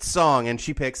 shouting beat song, and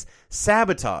she picks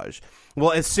Sabotage.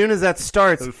 Well, as soon as that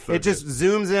starts, it just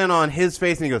zooms in on his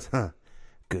face, and he goes, huh.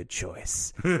 Good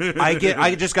choice.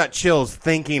 I just got chills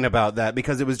thinking about that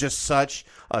because it was just such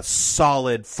a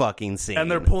solid fucking scene.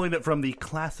 And they're pulling it from the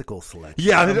classical selection.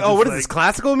 Yeah. Oh, what is this,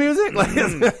 classical music?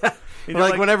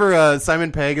 Like whenever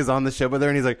Simon Pegg is on the show with her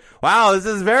and he's like, wow, this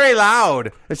is very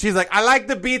loud. And she's like, I like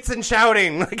the beats and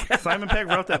shouting. Simon Pegg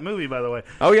wrote that movie, by the way.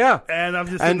 Oh, yeah. And I'm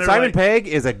just Simon Pegg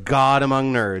is a god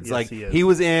among nerds. Yes, like he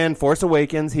was in Force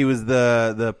Awakens. He was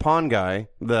the pawn guy.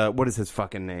 What is his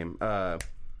fucking name?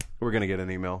 We're going to get an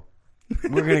email.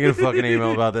 We're going to get a fucking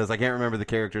email about this. I can't remember the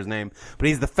character's name. But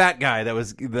he's the fat guy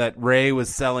that Rey was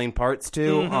selling parts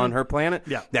to on her planet.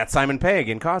 Yeah. That's Simon Pegg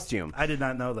in costume. I did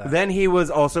not know that. Then he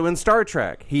was also in Star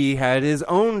Trek. He had his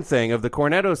own thing of the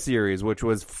Cornetto series, which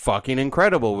was fucking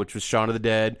incredible, which was Shaun of the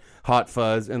Dead, Hot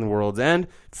Fuzz, and The World's End.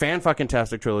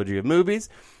 Fan-fucking-tastic trilogy of movies.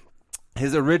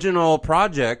 His original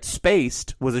project,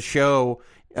 Spaced, was a show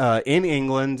in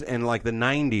England in like the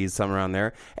 90s, somewhere around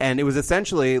there. And it was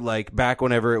essentially like back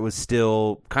whenever it was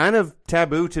still kind of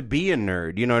taboo to be a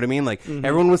nerd. You know what I mean? Like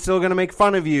everyone was still going to make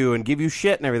fun of you and give you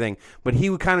shit and everything. But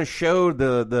he kind of showed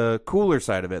the cooler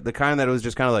side of it. The kind that it was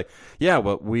just kind of like, yeah,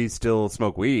 but we still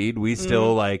smoke weed. We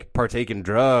still like partake in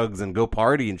drugs and go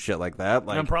party and shit like that.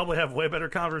 Like, and probably have way better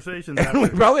conversations. And we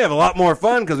probably have a lot more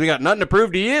fun because we got nothing to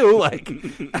prove to you. Like,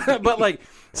 but like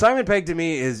Simon Pegg to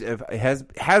me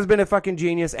has been a fucking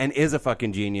genius and is a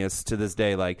fucking genius to this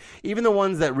day. Like, even the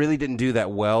ones that really didn't do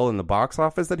that well in the box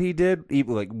office that he did,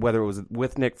 even like whether it was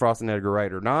with Nick Frost and Edgar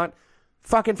Wright or not,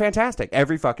 fucking fantastic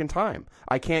every fucking time.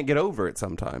 I can't get over it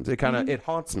sometimes. It kind of it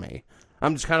haunts me.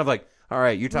 I'm just kind of like, all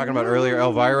right, you're talking about earlier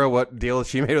Elvira, what deal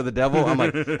she made with the devil? I'm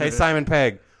like, hey, Simon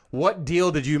Pegg, what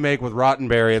deal did you make with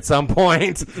Rottenberry at some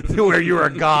point to where you were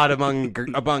a god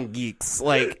among geeks?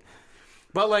 Like,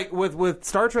 but like with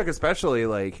Star Trek especially,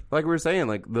 like we were saying,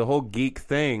 like the whole geek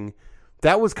thing,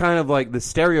 that was kind of like the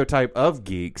stereotype of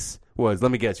geeks was,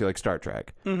 let me guess, you like Star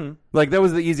Trek. Mm-hmm. Like that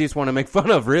was the easiest one to make fun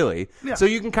of, really. Yeah. So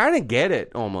you can kind of get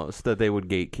it almost that they would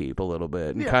gatekeep a little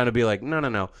bit and kind of be like,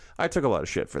 no, I took a lot of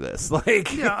shit for this.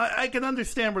 Like, yeah, I can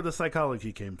understand where the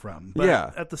psychology came from. But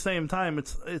at the same time,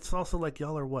 it's also like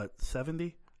y'all are what,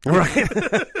 70? Right.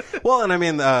 Well, and I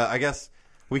mean, I guess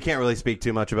we can't really speak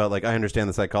too much about, like, I understand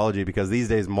the psychology because these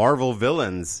days Marvel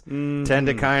villains tend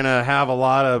to kind of have a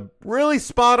lot of really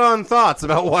spot-on thoughts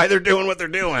about why they're doing what they're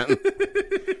doing.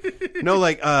 No,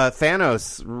 like,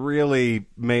 Thanos really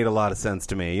made a lot of sense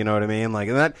to me, you know what I mean? Like,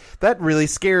 and that really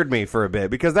scared me for a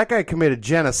bit because that guy committed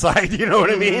genocide, you know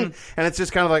what I mean? And it's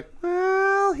just kind of like,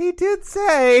 well, he did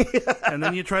say. And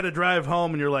then you try to drive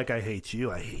home and you're like, I hate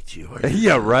you.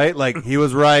 Yeah, right? Like, he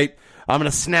was right. I'm going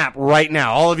to snap right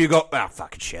now. All of you go,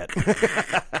 fucking shit.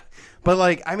 But,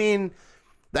 like, I mean,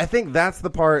 I think that's the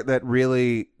part that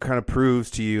really kind of proves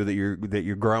to you that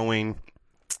you're growing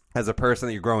as a person,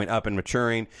 that you're growing up and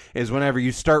maturing, is whenever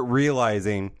you start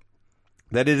realizing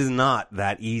that it is not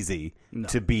that easy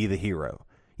to be the hero.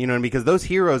 You know what I mean? Because those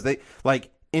heroes, they,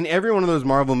 like, in every one of those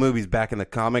Marvel movies back in the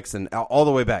comics and all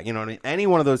the way back, you know what I mean? Any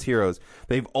one of those heroes,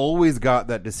 they've always got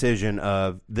that decision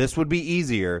of, this would be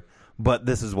easier, but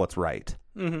this is what's right.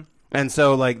 Mm-hmm. And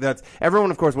so, like, that's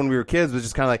everyone, of course, when we were kids was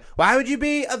just kind of like, why would you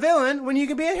be a villain when you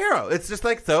can be a hero? It's just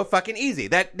like so fucking easy.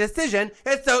 That decision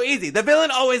is so easy. The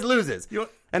villain always loses.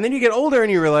 And then you get older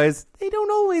and you realize they don't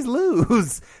always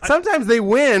lose. Sometimes they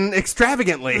win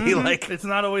extravagantly. Mm-hmm. Like, it's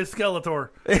not always Skeletor.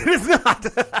 It is not.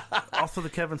 Also, the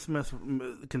Kevin Smith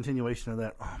continuation of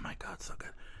that. Oh my God, so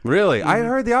good. Really? Mm-hmm. I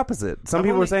heard the opposite. Some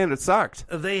people were saying it sucked.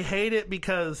 They hate it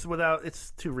because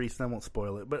it's too recent, I won't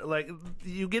spoil it. But like,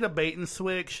 you get a bait and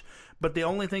switch, but the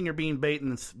only thing you're being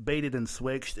baited and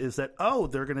switched is that,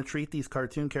 they're going to treat these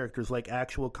cartoon characters like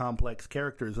actual complex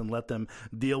characters and let them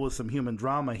deal with some human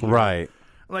drama here. Right.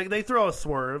 Like, they throw a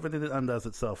swerve and it undoes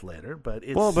itself later, but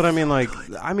it's... Well, but I mean, like,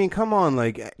 come on,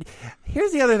 like,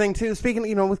 here's the other thing, too. Speaking,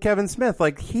 with Kevin Smith,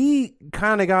 like, he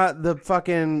kind of got the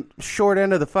fucking short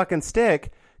end of the fucking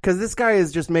stick because this guy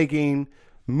is just making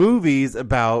movies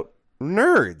about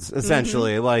nerds,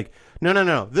 essentially. Mm-hmm. Like,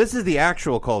 no. This is the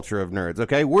actual culture of nerds,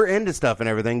 okay? We're into stuff and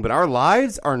everything, but our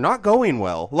lives are not going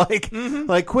well. Like,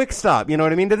 like, quick stop. You know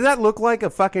what I mean? Does that look like a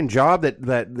fucking job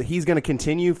that he's going to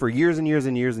continue for years and years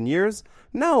and years and years?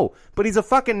 No, but he's a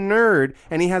fucking nerd,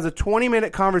 and he has a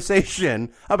 20-minute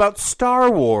conversation about Star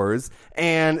Wars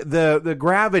and the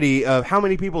gravity of how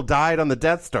many people died on the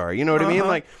Death Star. You know what I mean?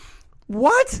 Like,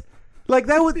 what? Like,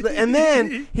 that was, and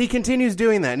then he continues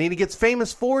doing that, and he gets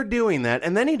famous for doing that,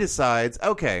 and then he decides,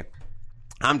 okay,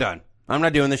 I'm done. I'm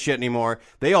not doing this shit anymore.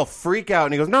 They all freak out,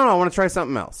 and he goes, no, I want to try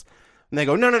something else. And they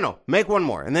go, no, make one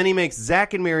more. And then he makes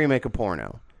Zack and Miri make a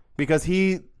porno because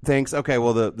he thinks, okay,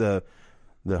 well, the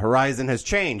horizon has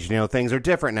changed. Things are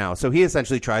different now. So he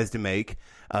essentially tries to make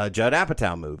a Judd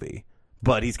Apatow movie,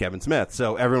 but he's Kevin Smith.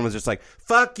 So everyone was just like,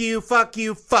 fuck you, fuck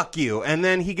you, fuck you. And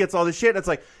then he gets all this shit. And it's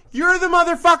like, you're the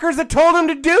motherfuckers that told him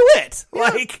to do it. Yeah.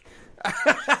 Like,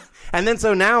 and then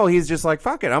so now he's just like,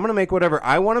 fuck it. I'm going to make whatever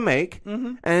I want to make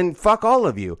and fuck all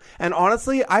of you. And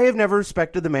honestly, I have never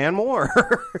respected the man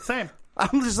more. Same.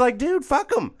 I'm just like, dude,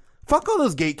 fuck him. Fuck all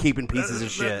those gatekeeping pieces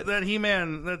of shit. That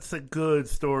He-Man, that's a good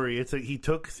story. It's he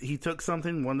took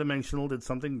something one-dimensional, did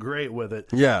something great with it.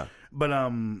 Yeah. But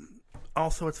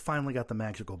also, it's finally got the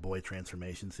magical boy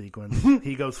transformation sequence.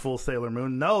 He goes full Sailor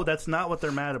Moon. No, that's not what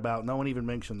they're mad about. No one even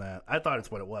mentioned that. I thought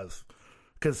it's what it was.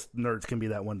 because nerds can be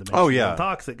that one-dimensional. Oh, yeah.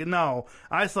 Toxic. No,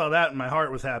 I saw that and my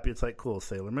heart was happy. It's like, cool,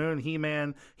 Sailor Moon,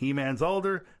 He-Man. He-Man's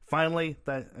older. Finally,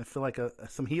 I feel like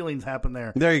some healings happen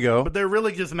there. There you go. But they're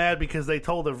really just mad because they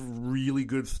told a really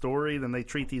good story, then they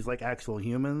treat these like actual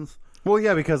humans. Well,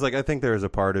 yeah, because I think there is a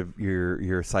part of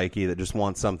your psyche that just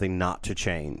wants something not to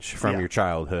change from your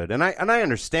childhood, and I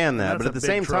understand that. But at the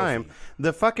same time,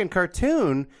 the fucking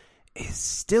cartoon is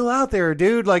still out there,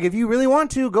 dude. Like, if you really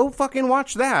want to, go fucking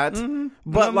watch that. Mm-hmm.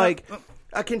 But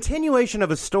a continuation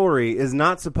of a story is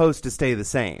not supposed to stay the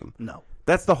same. No,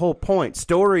 that's the whole point.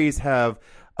 Stories have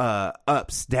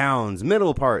ups, downs,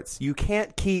 middle parts. You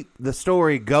can't keep the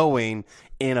story going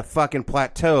in a fucking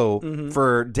plateau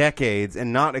for decades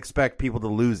and not expect people to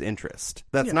lose interest.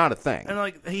 That's not a thing. And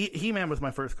like He-Man was my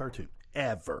first cartoon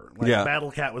ever. Like Battle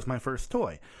Cat was my first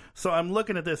toy. So I'm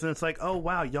looking at this and it's like, oh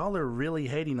wow, y'all are really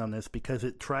hating on this because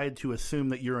it tried to assume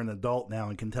that you're an adult now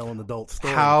and can tell an adult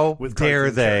story. How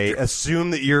dare they assume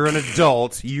that you're an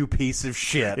adult, you piece of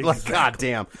shit. Exactly. Like,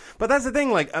 goddamn. But that's the thing,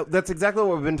 like, that's exactly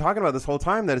what we've been talking about this whole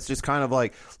time, that it's just kind of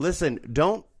like, listen,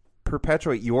 don't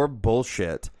perpetuate your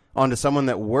bullshit onto someone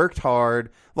that worked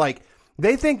hard. Like,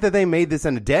 they think that they made this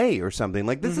in a day or something.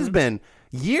 Like, this has been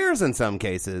years in some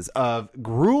cases of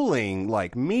grueling,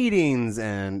 like, meetings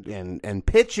and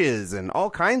pitches and all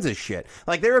kinds of shit.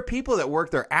 Like, there are people that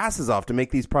work their asses off to make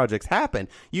these projects happen.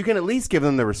 You can at least give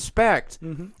them the respect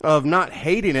of not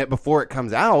hating it before it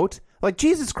comes out. Like,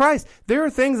 Jesus Christ, there are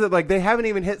things that, like, they haven't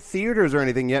even hit theaters or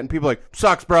anything yet, and people are like,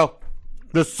 sucks, bro.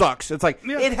 This sucks. It's like,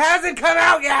 it hasn't come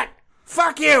out yet.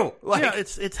 Fuck you! Like, yeah,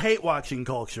 it's hate watching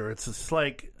culture. It's just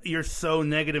like you're so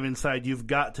negative inside, you've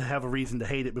got to have a reason to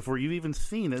hate it before you've even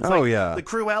seen it. It's the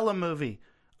Cruella movie.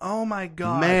 Oh my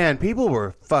god, man! People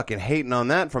were fucking hating on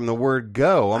that from the word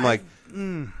go. I'm like,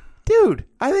 dude,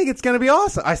 I think it's gonna be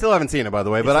awesome. I still haven't seen it, by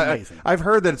the way, but I've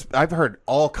heard that I've heard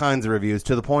all kinds of reviews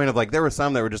to the point of like there were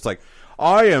some that were just like,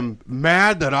 I am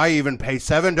mad that I even pay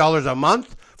 $7 a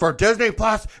month for Disney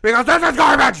Plus because this is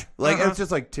garbage. Like, it's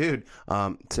just like, dude,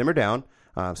 simmer down,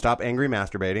 stop angry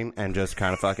masturbating, and just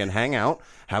kind of fucking hang out,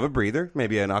 have a breather,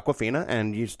 maybe an Aquafina,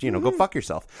 and you just, go fuck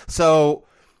yourself. So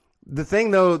the thing,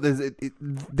 though, is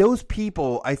those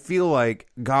people, I feel like,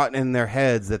 got in their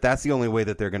heads that that's the only way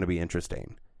that they're going to be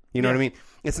interesting. You know what I mean?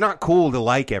 It's not cool to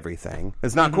like everything.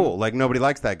 It's not cool. Like, nobody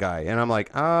likes that guy. And I'm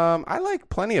like, I like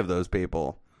plenty of those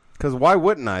people. Because why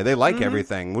wouldn't I? They like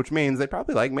everything, which means they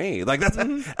probably like me. Like, that's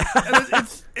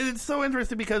it's so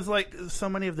interesting because like so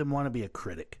many of them want to be a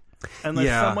critic, and like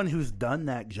someone who's done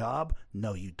that job.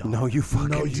 No, you don't. No, you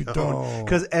fucking don't.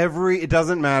 Because it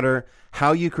doesn't matter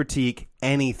how you critique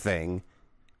anything.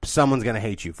 Someone's going to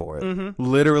hate you for it.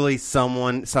 Literally,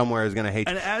 someone somewhere is going to hate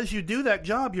you. And as you do that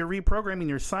job, you're reprogramming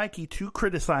your psyche to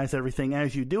criticize everything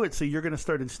as you do it. So you're going to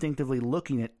start instinctively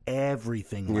looking at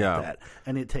everything like that.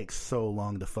 And it takes so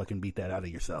long to fucking beat that out of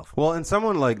yourself. Well, and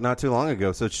someone like not too long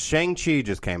ago, so Shang-Chi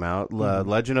just came out,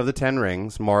 Legend of the Ten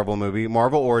Rings, Marvel movie,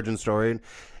 Marvel origin story.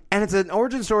 And it's an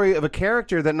origin story of a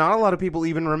character that not a lot of people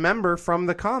even remember from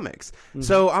the comics.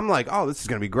 So I'm like, oh, this is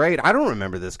going to be great. I don't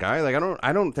remember this guy. Like,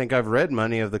 I don't think I've read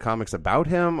many of the comics about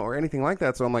him or anything like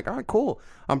that. So I'm like, all right, cool.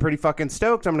 I'm pretty fucking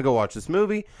stoked. I'm going to go watch this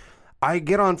movie. I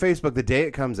get on Facebook the day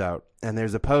it comes out, and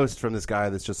there's a post from this guy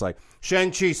that's just like,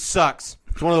 Shang-Chi sucks.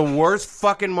 It's one of the worst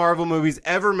fucking Marvel movies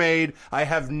ever made. I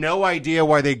have no idea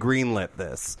why they greenlit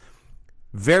this.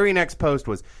 Very next post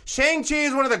was, Shang-Chi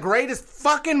is one of the greatest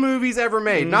fucking movies ever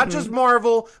made. Not just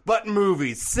Marvel, but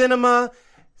movies. Cinema,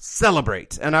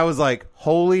 celebrate. And I was like,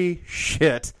 holy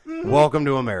shit, welcome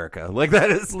to America. Like,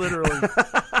 that is literally.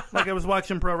 Like, I was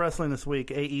watching pro wrestling this week,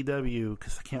 AEW,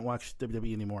 because I can't watch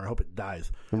WWE anymore. I hope it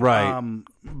dies. Right.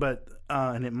 But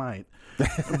and it might.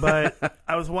 But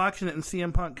I was watching it, and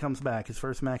CM Punk comes back, his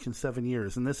first match in 7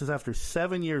 years. And this is after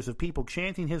 7 years of people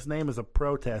chanting his name as a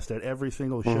protest at every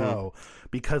single show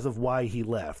because of why he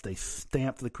left. They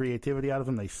stamped the creativity out of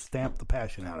him. They stamped the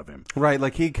passion out of him. Right,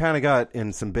 like he kind of got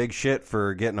in some big shit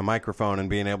for getting a microphone and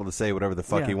being able to say whatever the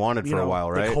fuck he wanted for a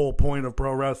while, right? The whole point of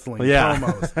pro wrestling,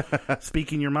 promos,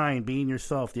 speaking your mind, being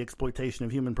yourself, the exploitation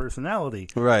of human personality.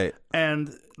 Right.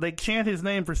 And they chant his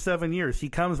name for 7 years. He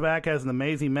comes back, has an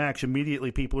amazing match.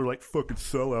 Immediately, people are like, fucking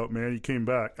sellout, man. He came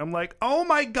back. I'm like, oh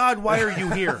my God, why are you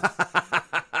here?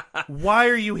 Why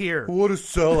are you here? What a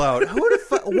sellout. Who the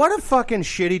fuck? what a fucking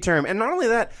shitty term. And not only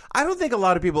that, I don't think a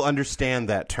lot of people understand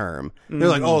that term. They're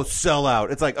like, oh, sell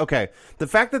out. It's like, okay, the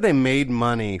fact that they made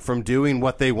money from doing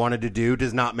what they wanted to do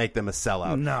does not make them a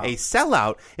sellout. No. A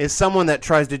sellout is someone that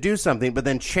tries to do something but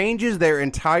then changes their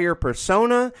entire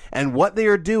persona and what they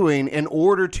are doing in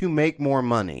order to make more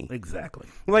money. Exactly.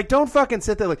 Like, don't fucking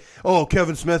sit there like, oh,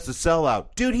 Kevin Smith's a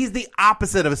sellout. Dude, he's the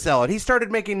opposite of a sellout. He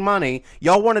started making money.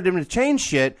 Y'all wanted him to change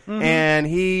shit, and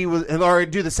he was, or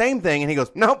do the same thing, and he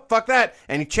goes, nope, fuck that.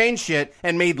 And he changed shit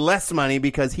and made less money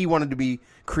because he wanted to be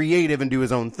creative and do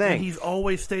his own thing. And he's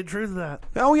always stayed true to that.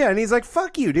 Oh, yeah, and he's like,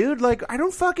 fuck you, dude. Like, I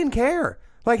don't fucking care.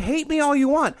 Like, hate me all you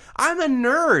want. I'm a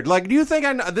nerd. Like, do you think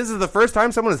this is the first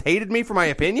time someone has hated me for my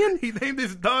opinion? He named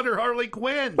his daughter Harley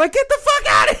Quinn. Like, get the fuck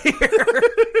out of here.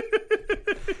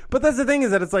 But that's the thing,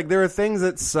 is that it's like, there are things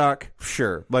that suck.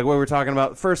 Sure. Like what we were talking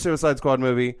about. First Suicide Squad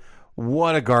movie.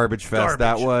 What a garbage fest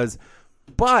that was.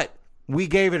 But we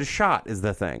gave it a shot, is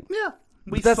the thing. Yeah.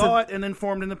 We saw it and then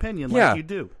formed an opinion like you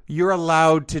do. You're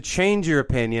allowed to change your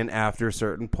opinion after a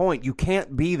certain point. You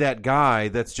can't be that guy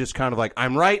that's just kind of like,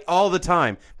 I'm right all the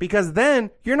time. Because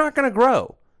then you're not going to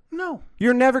grow. No.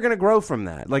 You're never going to grow from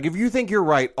that. Like, if you think you're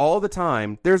right all the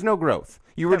time, there's no growth.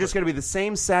 You were just going to be the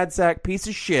same sad sack piece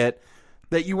of shit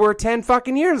that you were 10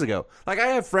 fucking years ago. Like, I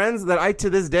have friends that to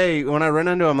this day, when I run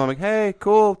into them, I'm like, hey,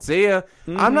 cool, see ya.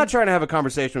 I'm not trying to have a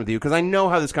conversation with you because I know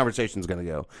how this conversation is going to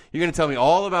go. You're going to tell me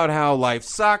all about how life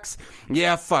sucks.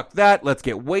 Yeah, fuck that. Let's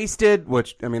get wasted,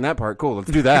 which, I mean, that part, cool, let's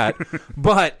do that.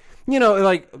 But, you know,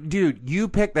 like, dude, you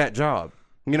picked that job.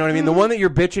 You know what I mean? The one that you're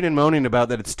bitching and moaning about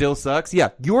that it still sucks. Yeah,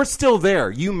 you're still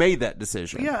there. You made that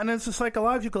decision. Yeah, and it's a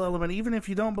psychological element. Even if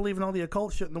you don't believe in all the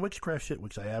occult shit and the witchcraft shit,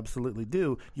 which I absolutely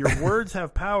do, your words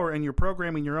have power and you're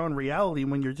programming your own reality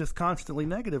when you're just constantly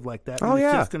negative like that. And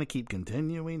it's just going to keep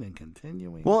continuing and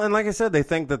continuing. Well, and like I said, they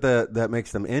think that that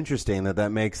makes them interesting,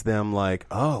 that makes them like,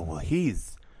 oh, well,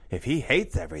 if he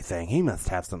hates everything, he must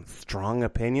have some strong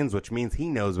opinions, which means he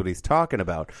knows what he's talking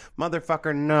about.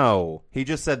 Motherfucker, no. He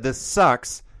just said this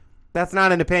sucks. That's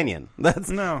not an opinion.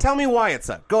 No. Tell me why it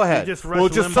sucked. Go ahead. You just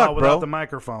rushed Limbaugh without the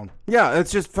microphone. Yeah,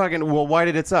 it's just fucking, well, why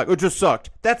did it suck? It just sucked.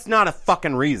 That's not a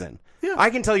fucking reason. Yeah. I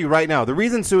can tell you right now, the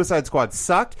reason Suicide Squad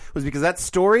sucked was because that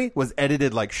story was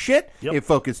edited like shit. Yep. It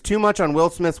focused too much on Will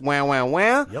Smith's wah, wah,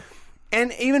 wah. Yep.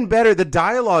 And even better, the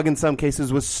dialogue in some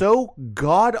cases was so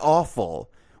god-awful.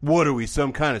 What are we,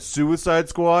 some kind of Suicide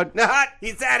Squad?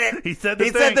 He said it. He said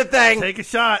the thing. Take a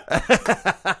shot.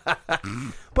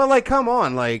 But, like, come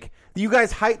on. Like, you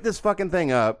guys hyped this fucking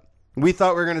thing up. We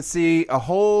thought we were going to see a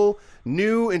whole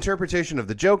new interpretation of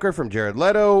the Joker from Jared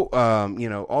Leto,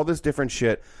 all this different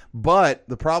shit. But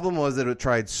the problem was that it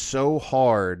tried so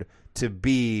hard to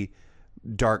be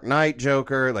Dark Knight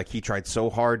Joker. Like, he tried so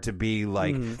hard to be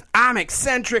like, I'm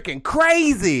eccentric and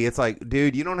crazy. It's like,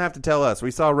 dude, you don't have to tell us.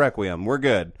 We saw Requiem. We're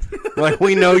good. Like,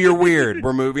 we know you're weird.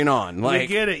 We're moving on. Like, you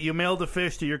get it. You mailed a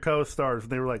fish to your co-stars.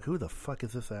 They were like, who the fuck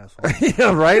is this asshole?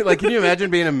 Yeah, right? Like, can you imagine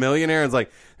being a millionaire? It's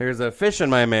like, there's a fish in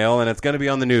my mail and it's going to be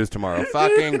on the news tomorrow.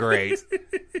 Fucking great.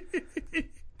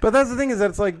 But that's the thing, is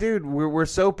that it's like, dude, we're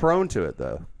so prone to it,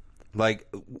 though. Like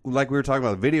we were talking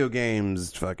about, video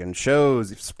games, fucking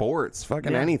shows, sports,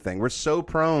 fucking anything. We're so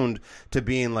prone to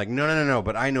being like, no,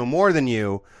 but I know more than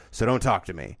you, so don't talk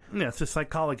to me. Yeah, it's a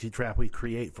psychology trap we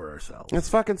create for ourselves. It's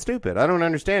fucking stupid. I don't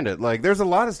understand it. Like, there's a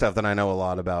lot of stuff that I know a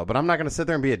lot about, but I'm not going to sit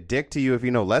there and be a dick to you if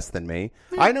you know less than me.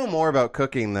 Yeah. I know more about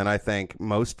cooking than I think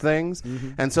most things.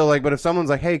 And so, like, but if someone's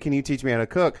like, hey, can you teach me how to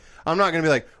cook? I'm not going to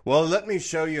be like, well, let me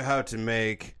show you how to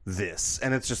make this.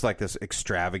 And it's just like this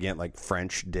extravagant, like,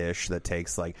 French dish that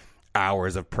takes, like,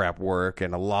 hours of prep work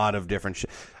and a lot of different shit.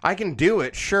 I can do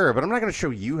it, sure, but I'm not going to show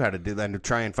you how to do that and to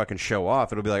try and fucking show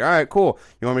off. It'll be like, all right, cool.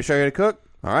 You want me to show you how to cook?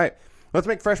 All right. Let's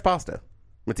make fresh pasta.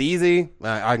 It's easy.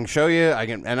 I can show you.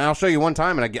 And I'll show you one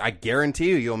time, and I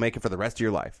guarantee you'll make it for the rest of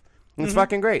your life. It's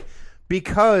fucking great.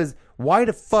 Because why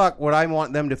the fuck would I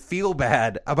want them to feel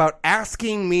bad about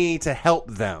asking me to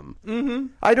help them?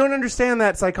 I don't understand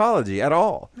that psychology at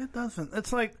all. It doesn't.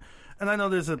 It's like, and I know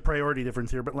there's a priority difference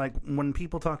here, but like when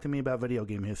people talk to me about video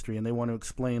game history and they want to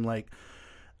explain like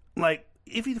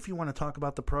even if you want to talk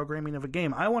about the programming of a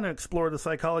game, I want to explore the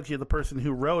psychology of the person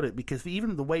who wrote it, because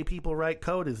even the way people write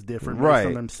code is different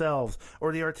from themselves,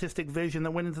 or the artistic vision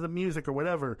that went into the music or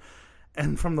whatever.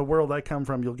 And from the world I come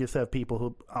from, you'll just have people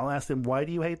who, I'll ask them, why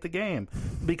do you hate the game?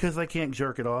 Because I can't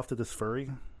jerk it off to this furry.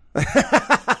 And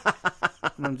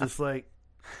I'm just like,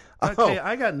 okay,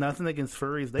 I got nothing against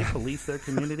furries. They police their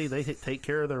community. They take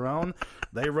care of their own.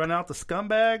 They run out the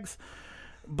scumbags.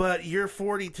 But you're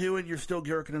 42 and you're still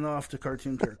jerking it off to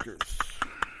cartoon characters.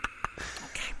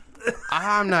 Okay.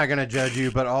 I'm not going to judge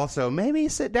you, but also maybe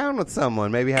sit down with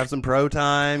someone. Maybe have some pro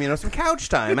time, some couch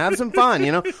time. Have some fun,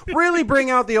 Really bring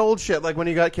out the old shit, like when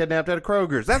you got kidnapped at a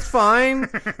Kroger's. That's fine.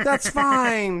 That's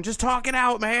fine. Just talk it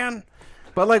out, man.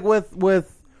 But like with like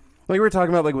we were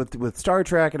talking about, like with Star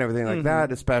Trek and everything like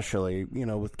that, especially,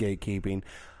 with gatekeeping.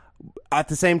 At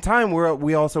the same time,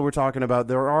 we also were talking about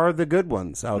there are the good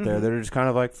ones out there that are just kind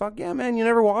of like, fuck yeah, man, you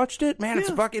never watched it? Man,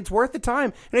 it's worth the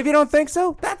time. And if you don't think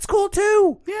so, that's cool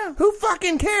too. Yeah. Who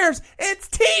fucking cares? It's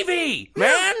TV,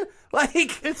 man.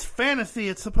 Like, it's fantasy.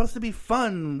 It's supposed to be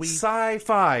fun.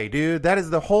 Sci-fi, dude. That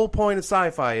is the whole point of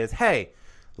sci-fi is, hey,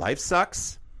 life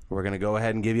sucks. We're going to go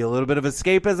ahead and give you a little bit of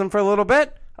escapism for a little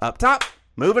bit. Up top,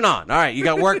 moving on. All right, you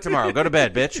got work tomorrow. Go to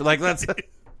bed, bitch. Like, let's...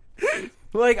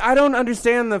 Like, I don't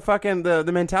understand the fucking the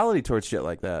mentality towards shit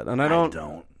like that, and I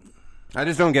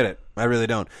just don't get it. I really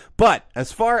don't. But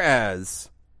as far as,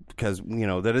 because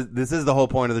this is the whole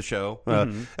point of the show.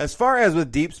 As far as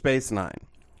with Deep Space Nine,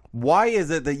 why is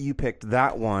it that you picked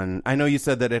that one? I know you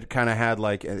said that it kind of had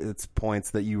like its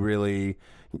points that you really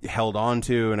held on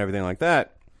to and everything like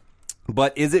that.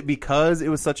 But is it because it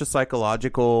was such a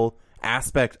psychological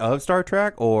aspect of Star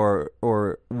Trek, or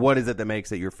what is it that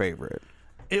makes it your favorite?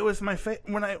 It was my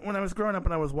when I was growing up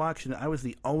and I was watching it, I was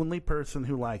the only person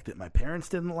who liked it. My parents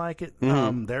didn't like it.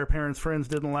 Their parents' friends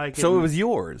didn't like it. So it was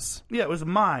yours. Yeah, it was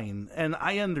mine, and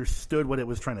I understood what it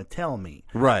was trying to tell me.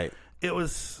 Right. It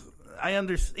was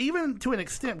even to an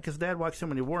extent, because Dad watched so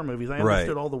many war movies. I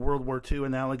understood all the World War II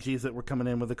analogies that were coming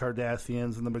in with the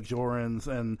Cardassians and the Bajorans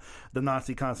and the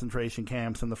Nazi concentration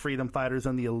camps and the freedom fighters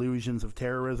and the illusions of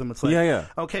terrorism. It's like,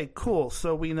 okay, cool.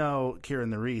 So we know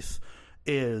Kieran Reese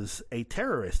is a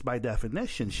terrorist by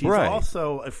definition. She's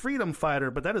also a freedom fighter,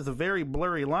 but that is a very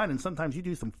blurry line, and sometimes you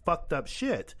do some fucked up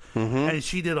shit. And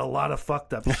she did a lot of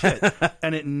fucked up shit.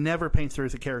 And it never paints her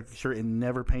as a caricature. It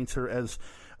never paints her as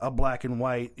a black and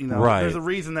white. There's a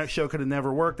reason that show could have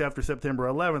never worked after September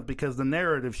 11th, because the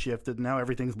narrative shifted. Now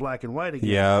everything's black and white again.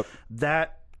 Yep.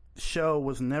 That show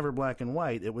was never black and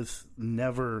white. It was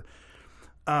never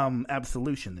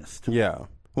absolutionist. Yeah.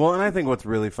 Well, and I think what's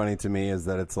really funny to me is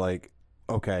that it's like,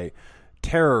 okay,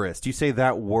 terrorist, you say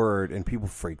that word and people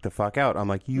freak the fuck out. I'm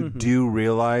like, you do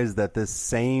realize that this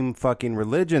same fucking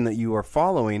religion that you are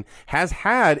following has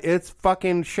had its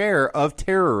fucking share of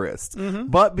terrorists.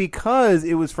 But because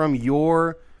it was from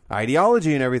your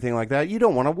ideology and everything like that, you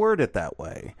don't want to word it that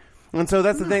way. And so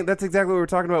that's the thing. That's exactly what we're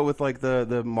talking about with like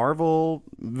the Marvel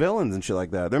villains and shit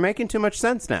like that. They're making too much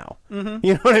sense now. You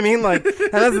know what I mean? Like,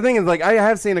 and that's the thing is, like, I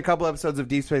have seen a couple episodes of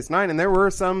Deep Space Nine, and there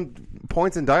were some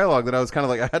points in dialogue that I was kind of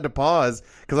like, I had to pause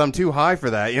because I'm too high for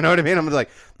that. You know what I mean? I'm like,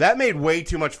 that made way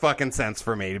too much fucking sense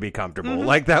for me to be comfortable.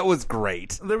 Like, that was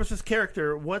great. There was this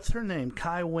character, what's her name?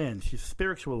 Kai Wynn. She's a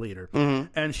spiritual leader,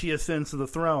 and she ascends to the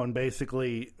throne,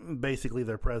 basically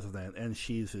their president, and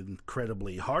she's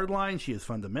incredibly hardline. She is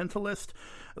fundamentalist.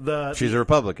 She's a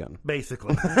Republican.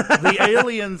 Basically. The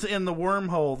aliens in the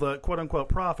wormhole, the quote-unquote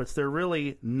prophets, they're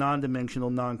really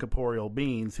non-dimensional, non-corporeal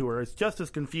beings who are just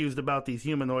as confused about these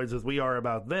humanoids as we are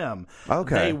about them.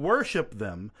 Okay. They worship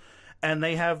them, and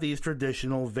they have these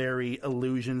traditional, very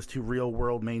allusions to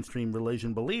real-world mainstream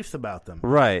religion beliefs about them.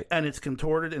 Right. And it's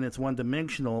contorted and it's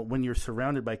one-dimensional when you're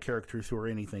surrounded by characters who are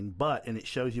anything but, and it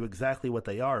shows you exactly what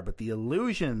they are. But the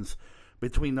illusions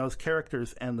between those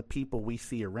characters and the people we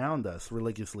see around us,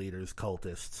 religious leaders,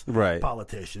 cultists,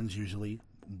 politicians, usually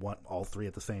want all three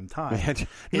at the same time.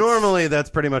 Normally,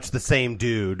 that's pretty much the same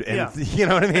dude. And, you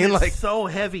know what I mean? And it's so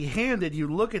heavy-handed.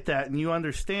 You look at that and you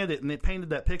understand it, and it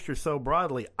painted that picture so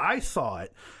broadly. I saw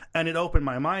it, and it opened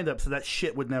my mind up so that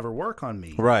shit would never work on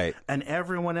me. Right. And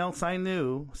everyone else I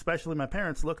knew, especially my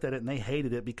parents, looked at it and they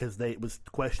hated it because it was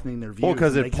questioning their views. Well,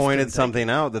 because it pointed something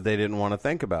out that they didn't want to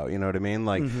think about. You know what I mean?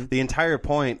 Like, the entire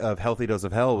point of Healthy Dose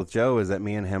of Hell with Joe is that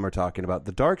me and him are talking about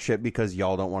the dark shit because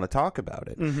y'all don't want to talk about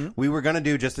it. We were going to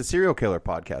do just a serial killer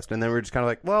podcast, and then we were just kind of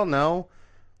like, well, no.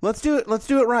 Let's do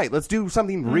it right. Let's do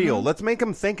something real. Let's make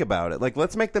them think about it. Like,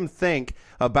 let's make them think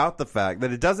about the fact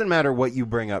that it doesn't matter what you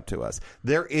bring up to us.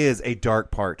 There is a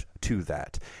dark part to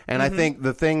that. And I think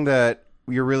the thing that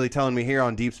you're really telling me here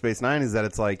on Deep Space Nine is that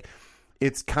it's like,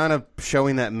 it's kind of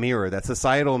showing that mirror, that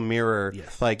societal mirror.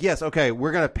 Yes. Like, yes, okay,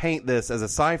 we're going to paint this as a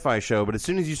sci-fi show, but as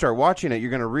soon as you start watching it,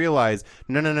 you're going to realize,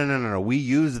 no. We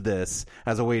use this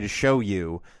as a way to show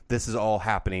you this is all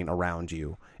happening around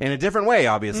you. In a different way,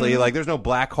 obviously. Like, there's no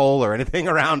black hole or anything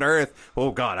around Earth.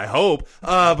 Oh, God, I hope.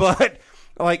 But,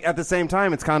 like, at the same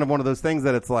time, it's kind of one of those things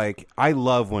that it's like, I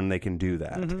love when they can do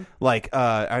that. Like,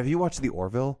 have you watched The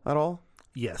Orville at all?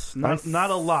 Yes, not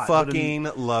a lot. Fucking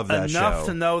love that show. Enough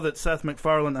to know that Seth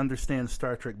MacFarlane understands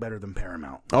Star Trek better than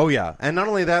Paramount. Oh yeah, and not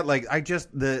only that, like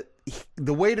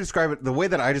the way to describe it, the way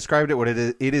that I described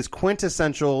it, it is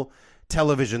quintessential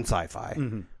television sci-fi.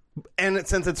 Mm-hmm. And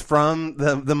since it's from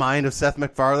the mind of Seth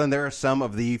MacFarlane, there are some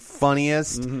of the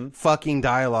funniest fucking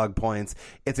dialogue points.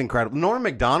 It's incredible. Norm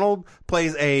Macdonald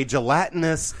plays a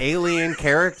gelatinous alien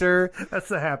character. That's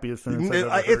the happiest thing I've ever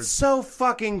heard. It's so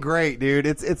fucking great, dude.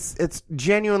 It's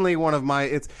genuinely one of my.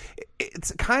 It's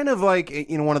kind of like,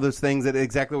 one of those things that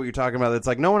exactly what you're talking about. It's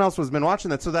like no one else has been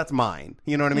watching that, so that's mine.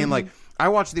 You know what I mean? Like I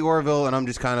watched The Orville, and I'm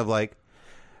just kind of like,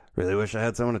 really wish I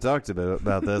had someone to talk to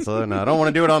about this. And I don't want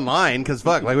to do it online because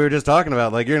fuck, like we were just talking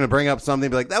about, like you're going to bring up something,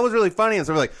 be like, that was really funny. And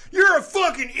so we're like, you're a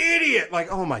fucking idiot. Like,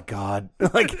 oh my God.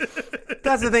 Like,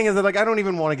 that's the thing is that like, I don't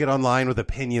even want to get online with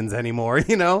opinions anymore, It's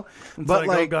but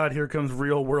like, oh God, here comes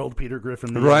real world Peter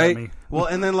Griffin. Right. Well,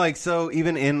 and then like, so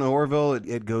even in Orville,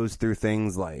 it goes through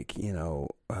things like,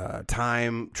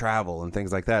 time travel and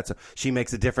things like that. So she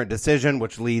makes a different decision,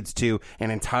 which leads to an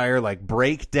entire like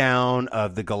breakdown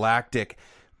of the galactic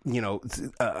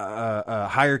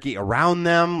hierarchy around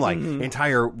them, like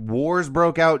entire wars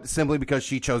broke out simply because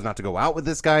she chose not to go out with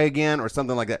this guy again or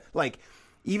something like that. Like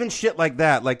even shit like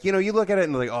that, like, you look at it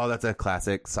and like, oh, that's a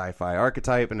classic sci-fi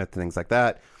archetype and things like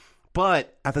that.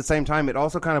 But at the same time, it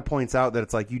also kind of points out that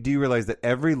it's like, you do realize that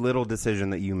every little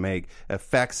decision that you make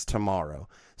affects tomorrow.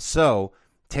 So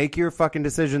take your fucking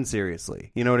decision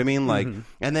seriously. You know what I mean? Like,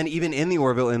 and then even in the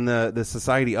Orville, in the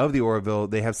society of the Orville,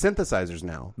 they have synthesizers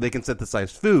now. They can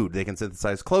synthesize food. They can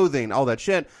synthesize clothing, all that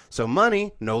shit. So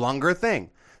money, no longer a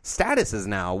thing. Status is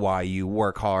now why you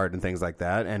work hard and things like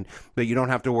that. But you don't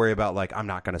have to worry about like, I'm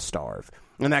not going to starve.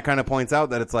 And that kind of points out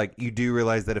that it's like, you do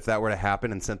realize that if that were to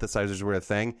happen and synthesizers were a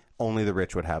thing, only the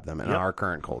rich would have them in our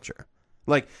current culture.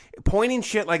 Like, pointing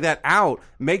shit like that out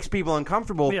makes people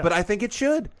uncomfortable, but I think it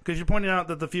should. Because you're pointing out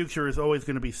that the future is always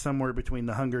going to be somewhere between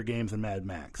the Hunger Games and Mad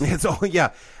Max.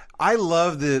 I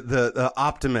love the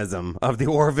optimism of the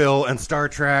Orville and Star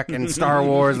Trek and Star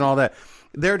Wars and all that.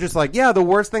 They're just like, the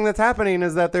worst thing that's happening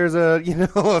is that there's a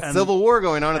civil war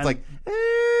going on. It's like,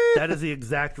 that is the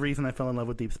exact reason I fell in love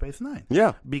with Deep Space Nine.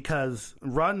 Yeah. Because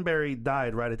Roddenberry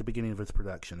died right at the beginning of its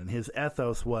production, and his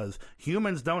ethos was,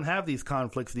 humans don't have these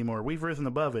conflicts anymore. We've risen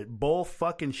above it. Bull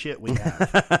fucking shit we have.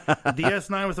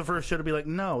 DS9 was the first show to be like,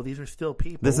 no, these are still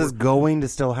people. This is going to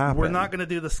still happen. We're not going to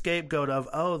do the scapegoat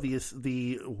of,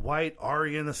 the white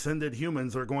Aryan ascended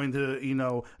humans are going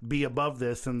to, be above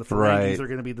this, and the Ferengis are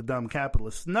going to be the dumb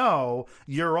capitalists. No,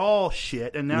 you're all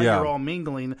shit, and now you're all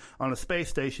mingling on a space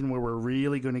station where we're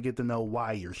really going to get to know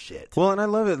why you're shit. Well, and I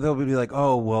love it. They'll be like,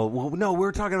 oh, well, no,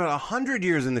 we're talking about 100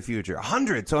 years in the future.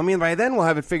 100. So, I mean, by then we'll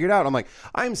have it figured out. I'm like,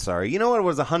 I'm sorry. You know what it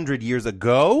was 100 years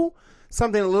ago?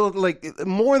 Something a little like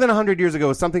more than 100 years ago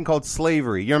was something called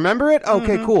slavery. You remember it?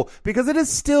 Okay, cool. Because it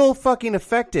has still fucking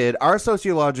affected our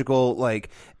sociological,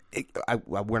 like,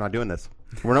 we're not doing this.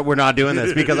 We're not doing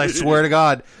this because I swear to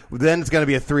God, then it's going to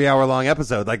be a 3-hour long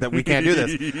episode. Like that, we can't do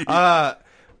this. But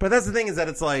that's the thing is that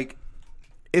it's like,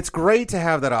 it's great to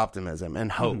have that optimism and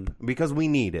hope because we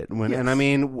need it. And I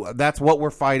mean, that's what we're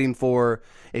fighting for.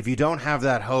 If you don't have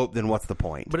that hope, then what's the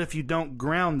point? But if you don't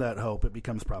ground that hope, it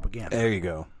becomes propaganda. There you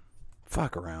go.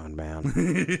 Fuck around, man.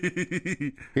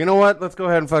 You know what? Let's go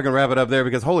ahead and fucking wrap it up there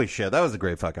because holy shit, that was a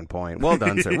great fucking point. Well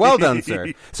done, sir. Well done,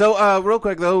 sir. So, real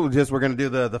quick though, we're going to do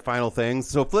the final things.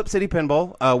 So, Flip City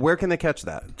Pinball, where can they catch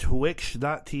that?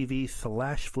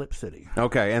 Twitch.tv/Flip City.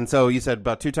 Okay, and so you said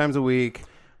about 2 times a week.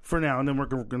 For now, and then we're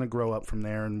going to grow up from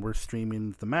there, and we're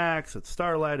streaming the Max, at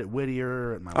Starlight, at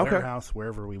Whittier, at my warehouse,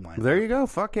 wherever we wind up. There you go.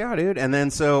 Fuck yeah, dude. And then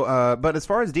so, but as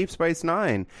far as Deep Space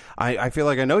Nine, I feel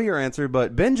like I know your answer,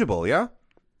 but bingeable, yeah?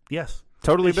 Yes.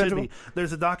 Totally bingeable?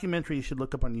 There's a documentary you should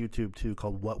look up on YouTube, too,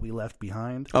 called What We Left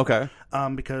Behind. Okay.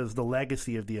 Because the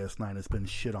legacy of DS9 has been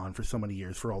shit on for so many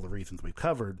years for all the reasons we've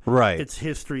covered. Right. Its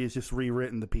history is just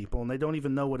rewritten to people, and they don't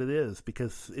even know what it is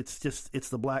because it's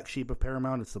the black sheep of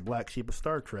Paramount. It's the black sheep of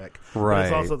Star Trek. Right. But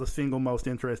it's also the single most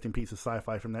interesting piece of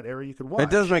sci-fi from that era you could watch. It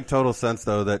does make total sense,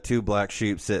 though, that 2 black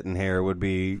sheep sitting here would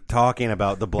be talking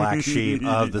about the black sheep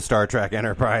of the Star Trek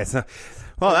Enterprise.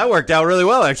 Well, that worked out really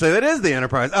well, actually. That is the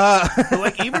Enterprise. But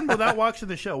like, even without watching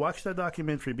the show, watch that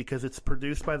documentary because it's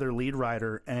produced by their lead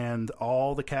writer and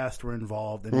all the cast were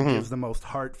involved, and it gives the most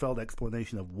heartfelt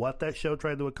explanation of what that show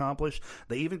tried to accomplish.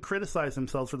 They even criticize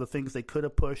themselves for the things they could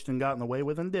have pushed and gotten away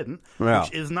with and didn't,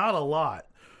 which is not a lot.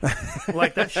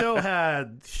 Like, that show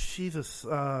had, Jesus,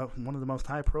 one of the most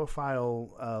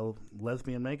high-profile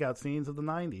lesbian makeout scenes of the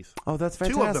 90s. Oh, that's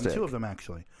fantastic. Two of them,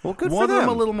 actually. Well, good one for them. One of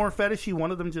them a little more fetishy,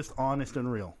 one of them just honest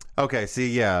and real. Okay, see,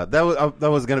 yeah, that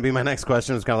was going to be my next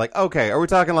question. It was kind of like, okay, are we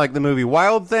talking like the movie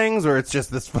Wild Things, or it's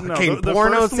just this fucking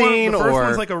porno scene? The first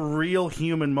one's like a real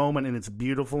human moment, and it's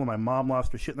beautiful, and my mom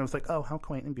lost her shit, and I was like, oh, how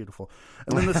quaint and beautiful.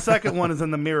 And then the second one is in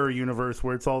the mirror universe,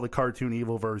 where it's all the cartoon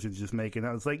evil versions just making it.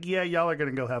 I was like, yeah, y'all are going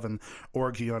to go have an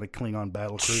orgy on a Klingon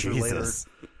battle cruiser later.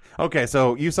 Okay,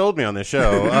 so you sold me on this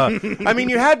show. I mean,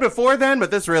 you had before then,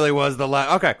 but this really was the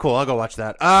last. Okay, cool. I'll go watch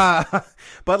that.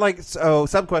 But like, so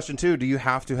sub question 2: do you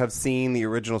have to have seen the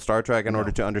original Star Trek in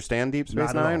order to understand Deep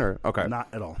Space Nine? Or okay, not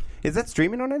at all. Is that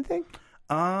streaming on anything?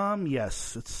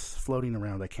 Yes, it's floating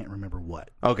around. I can't remember what.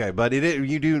 Okay, but it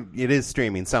is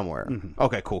streaming somewhere. Mm-hmm.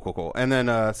 Okay, cool. And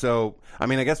then, so I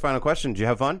mean, I guess final question: did you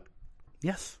have fun?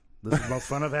 Yes. This is the most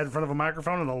fun I've had in front of a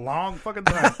microphone in a long fucking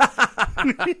time.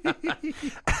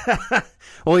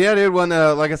 Well, yeah, dude. When,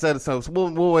 like I said, so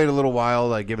we'll wait a little while,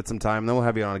 like give it some time, and then we'll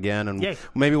have you on again, and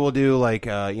maybe we'll do like,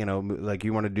 like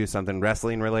you want to do something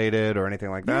wrestling related or anything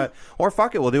like that, or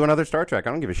fuck it, we'll do another Star Trek. I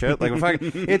don't give a shit. Like,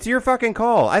 it's your fucking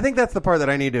call. I think that's the part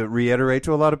that I need to reiterate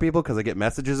to a lot of people because I get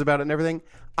messages about it and everything.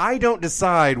 I don't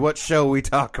decide what show we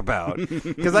talk about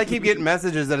because I keep getting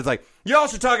messages that it's like, y'all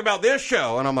should talk about this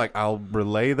show, and I'm like, I'll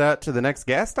relay that to the next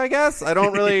guest, I guess. I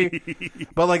don't really,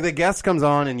 but like the guest comes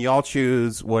on and y'all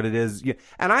choose what it is,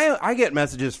 and I get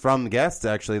messages from guests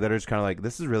actually that are just kind of like,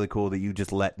 this is really cool that you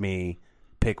just let me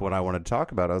pick what I wanted to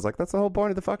talk about. I was like, that's the whole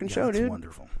point of the fucking show, dude.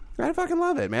 Wonderful. I fucking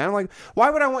love it, man. I'm like, why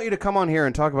would I want you to come on here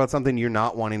and talk about something you're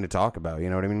not wanting to talk about? You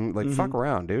know what I mean? Like, fuck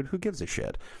around, dude. Who gives a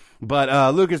shit?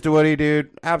 But Lucas DeWoody,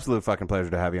 dude, absolute fucking pleasure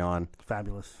to have you on.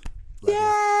 Fabulous.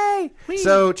 Yay!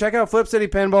 So check out Flip City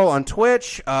Pinball on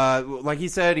Twitch. Like he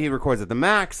said, he records at the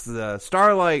Max, the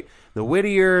Starlight, the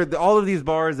Whittier, all of these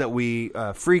bars that we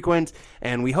frequent,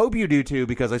 and we hope you do too,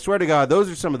 because I swear to God, those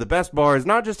are some of the best bars,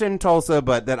 not just in Tulsa,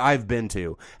 but that I've been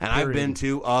to. And I've been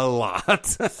to a lot.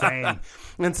 Same.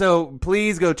 And so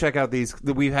please go check out these.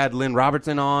 We've had Lynn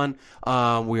Robertson on.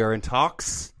 We are in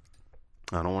talks.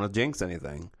 I don't want to jinx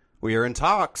anything. We are in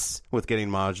talks with getting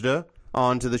Majda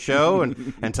onto the show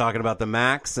and talking about the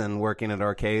Max and working at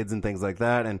arcades and things like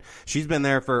that. And she's been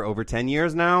there for over 10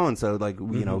 years now. And so, like,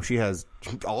 you know, she has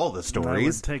all the stories. I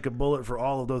would take a bullet for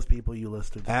all of those people you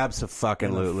listed.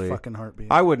 Abso-fucking-lutely. Fucking heartbeat.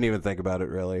 I wouldn't even think about it,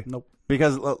 really. Nope.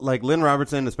 Because, like, Lynn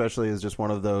Robertson especially is just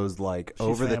one of those, like,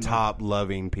 over-the-top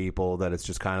loving people that it's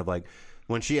just kind of like,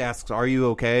 when she asks, are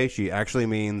you okay? She actually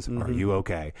means, are you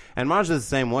okay? And Majda's the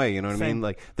same way, you know what I mean?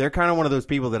 Like, they're kind of one of those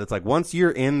people that it's like, once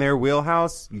you're in their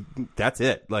wheelhouse, that's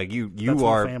it. Like, you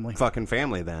are fucking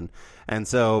family then. And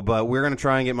so, but we're going to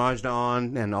try and get Majda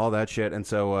on and all that shit. And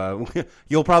so,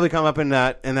 you'll probably come up in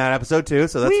that episode too.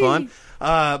 So that's fun.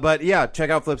 But yeah, check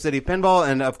out Flip City Pinball.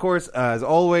 And of course, as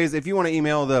always, if you want to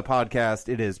email the podcast,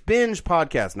 it is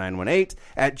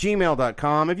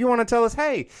bingepodcast918@gmail.com. If you want to tell us,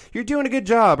 hey, you're doing a good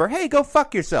job, or hey, go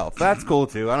fuck yourself, that's cool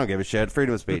too. I don't give a shit.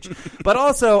 Freedom of speech. But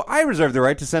also, I reserve the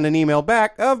right to send an email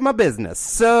back of my business.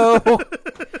 So,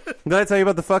 did I tell you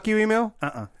about the fuck you email?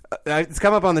 It's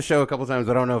come up on the show a couple times.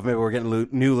 I don't know if maybe we're getting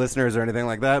new listeners or anything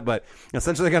like that, but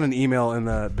essentially I got an email in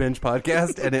the Binge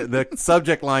podcast, and the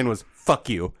subject line was, fuck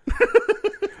you.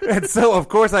 And so, of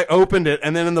course, I opened it,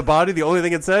 and then in the body, the only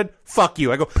thing it said, fuck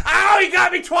you. I go, ow, he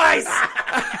got me twice!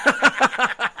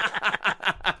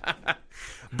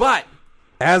 But,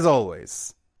 as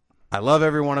always, I love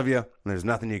every one of you, and there's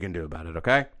nothing you can do about it,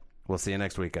 okay? We'll see you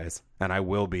next week, guys. And I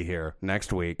will be here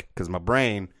next week, because my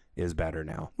brain is better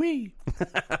now. Wee.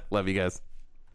 Love you guys.